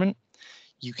environment.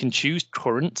 You can choose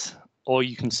current, or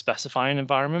you can specify an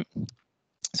environment.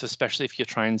 So especially if you're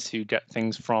trying to get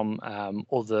things from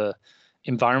other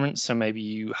environments, so maybe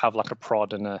you have like a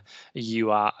prod and a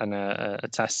UART and a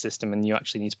test system, and you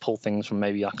actually need to pull things from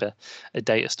maybe like a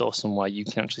data store somewhere, you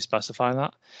can actually specify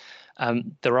that.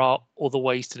 There are other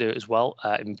ways to do it as well.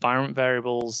 Environment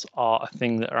variables are a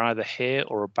thing that are either here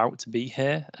or about to be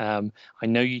here. I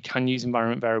know you can use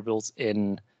environment variables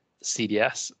in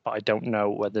CDS, but I don't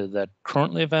know whether they're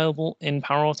currently available in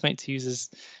Power Automate to use as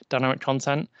dynamic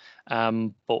content.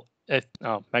 But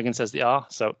Megan says they are,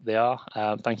 so they are.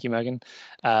 Thank you, Megan.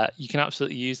 You can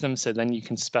absolutely use them, so then you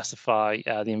can specify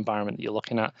the environment that you're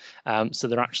looking at. So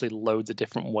there are actually loads of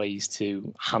different ways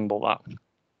to handle that.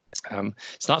 So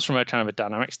that's from a kind of a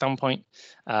dynamic standpoint.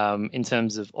 In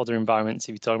terms of other environments,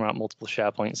 if you're talking about multiple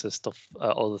SharePoints or stuff,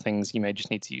 other things, you may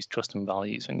just need to use custom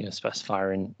values when you're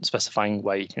specifying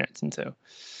where you're connecting to.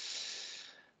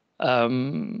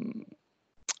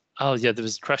 Oh yeah, there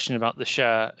was a question about the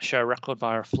share record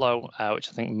via flow, which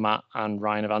I think Matt and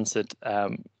Ryan have answered.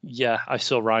 Yeah, I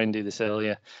saw Ryan do this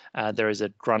earlier. There is a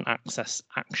grant access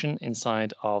action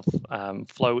inside of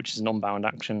flow, which is an unbound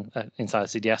action, inside of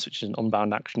CDS, which is an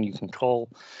unbound action you can call.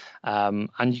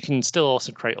 And you can still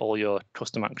also create all your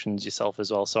custom actions yourself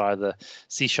as well. So either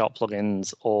C#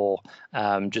 plugins or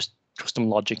just custom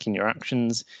logic in your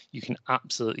actions, you can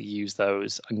absolutely use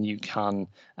those, and you can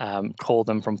call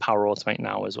them from Power Automate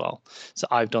now as well. So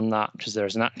I've done that because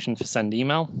there's an action for send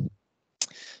email.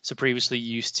 So previously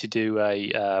you used to do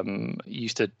a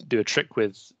trick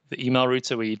with the email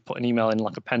router where you'd put an email in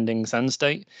like a pending send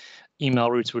state.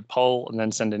 email router would poll and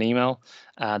then send an email.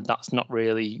 That's not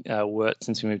really worked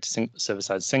since we moved to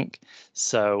server-side sync.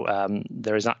 So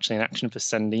there is actually an action for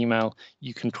send email.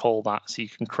 You can call that. So you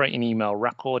can create an email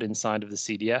record inside of the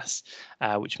CDS,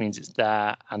 which means it's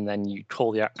there, and then you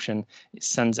call the action. It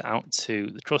sends it out to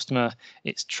the customer.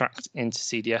 It's tracked into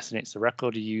CDS, and it's the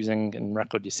record you're using and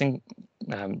record you're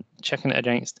checking it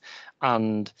against,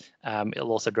 and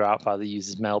it'll also go out by the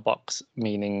user's mailbox,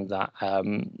 meaning that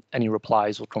any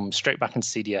replies will come straight back into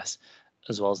CDS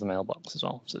as well as the mailbox as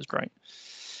well. So it's great.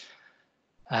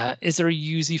 Is there a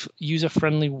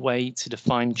user-friendly way to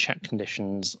define check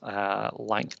conditions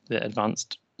like the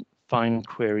advanced find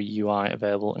query UI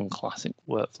available in classic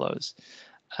workflows?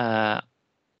 I'm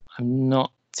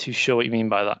not too sure what you mean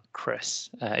by that, Chris.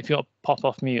 If you want to pop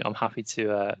off mute, I'm happy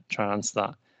to try and answer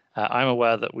that. I'm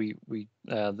aware that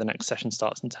the next session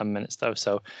starts in 10 minutes though.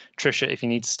 So Trisha, if you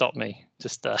need to stop me,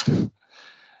 just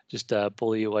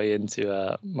bully your way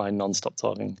into my non-stop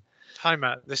talking. Hi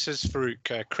Matt, this is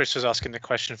Farouk. Chris was asking the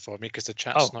question for me because the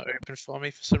chat's not open for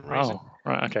me for some reason. Oh,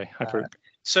 right, okay. Hi Farouk.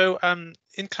 So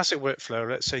in classic workflow,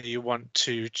 let's say you want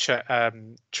to check,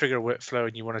 trigger a workflow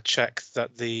and you want to check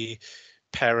that the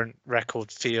parent record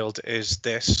field is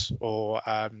this, or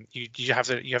you have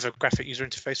a graphic user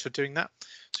interface for doing that.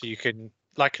 So you can,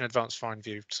 like an advanced find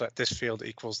view, select this field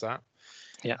equals that.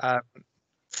 Yeah.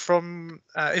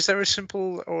 Is there a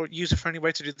simple or user-friendly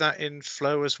way to do that in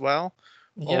Flow as well?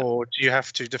 Yeah. Or do you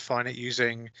have to define it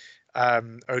using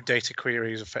OData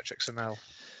queries or fetch XML?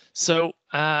 So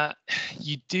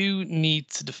you do need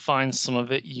to define some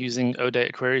of it using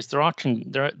OData queries.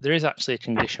 There is actually a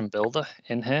condition builder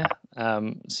in here,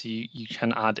 so you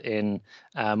can add in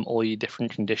all your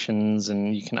different conditions,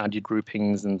 and you can add your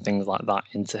groupings and things like that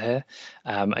into here,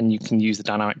 and you can use the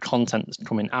dynamic content that's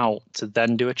coming out to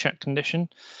then do a check condition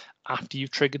after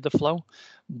you've triggered the flow.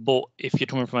 But if you're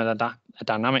coming from a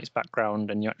dynamics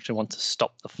background and you actually want to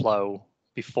stop the flow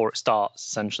before it starts,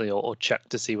 essentially, or check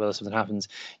to see whether something happens,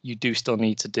 you do still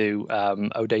need to do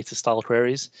OData style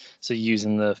queries. So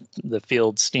using the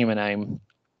field schema name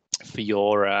for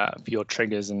your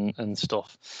triggers and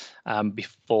stuff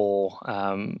before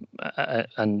and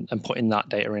putting that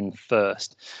data in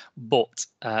first. But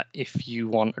if you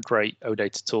want a great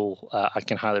OData tool, I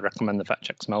can highly recommend the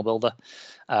Fetch XML builder.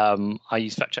 I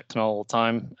use Fetch XML all the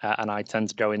time, and I tend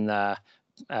to go in there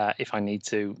if I need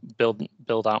to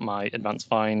build out my advanced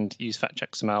find, use Fetch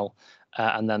XML,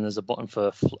 and then there's a button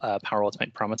for Power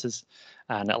Automate parameters,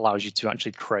 and it allows you to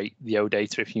actually create the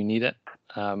OData if you need it.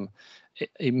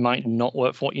 It might not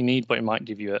work for what you need, but it might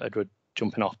give you a good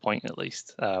jumping off point at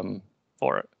least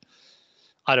for it.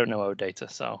 I don't know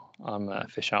OData, so I'm a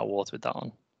fish out of water with that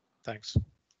one. Thanks.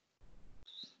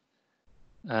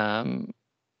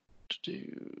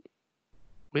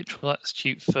 Which will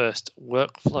execute first,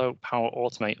 workflow, Power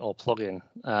Automate, or plugin?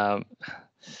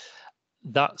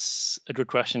 That's a good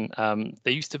question.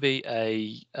 There used to be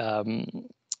a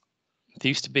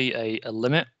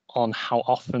limit on how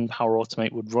often Power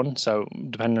Automate would run. So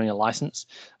depending on your license,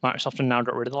 Microsoft have now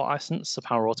got rid of the license, so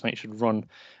Power Automate should run.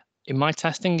 In my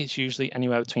testing, it's usually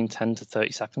anywhere between 10 to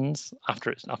 30 seconds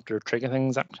after a trigger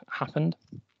thing's happened.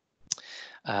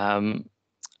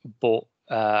 But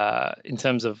in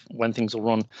terms of when things will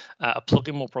run, a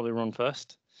plugin will probably run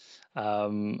first. A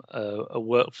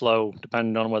workflow,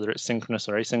 depending on whether it's synchronous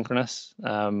or asynchronous,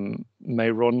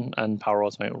 may run, and Power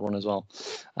Automate will run as well.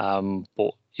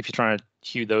 But if you're trying to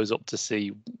queue those up to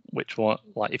see which one,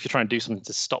 like if you're trying to do something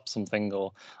to stop something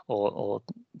or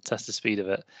test the speed of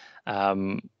it,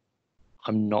 I'm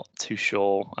not too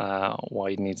sure why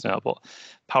you need to know. But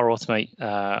Power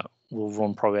Automate will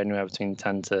run probably anywhere between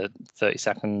 10 to 30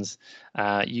 seconds,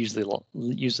 usually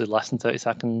less than 30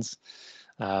 seconds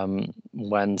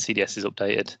when CDS is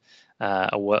updated.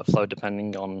 A workflow,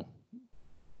 depending on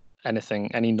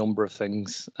any number of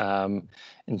things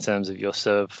in terms of your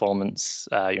server performance,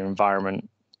 your environment,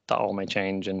 that all may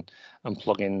change, and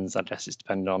plugins, I guess it's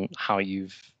dependent on how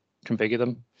you've configured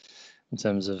them in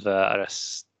terms of I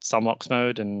guess sandbox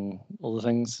mode and other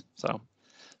things. So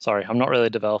sorry, I'm not really a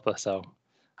developer, so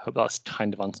I hope that's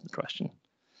kind of answered the question.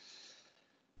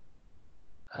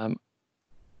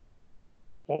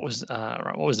 What was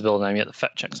the builder name? Yeah, the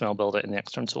Fetch XML builder in the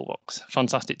external toolbox.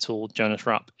 Fantastic tool. Jonas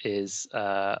Rapp is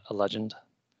a legend.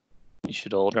 You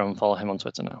should all go and follow him on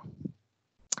Twitter now.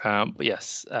 But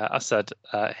yes, as said,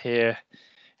 here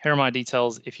are my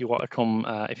details. If you want to come,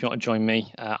 if you want to join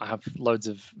me, I have loads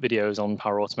of videos on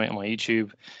Power Automate on my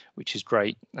YouTube, which is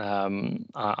great.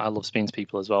 I love speaking to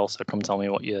people as well, so come tell me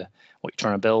what you're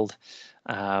trying to build.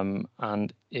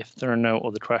 And if there are no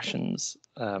other questions,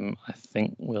 I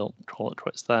think we'll call it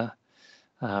quits there.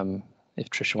 if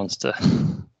Trisha wants to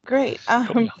Great.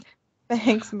 cut me off.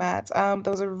 Thanks, Matt. That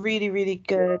was a really, really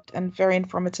good and very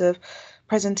informative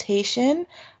presentation.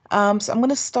 So I'm going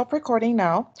to stop recording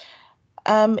now.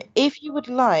 If you would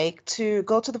like to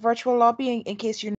go to the virtual lobby in case you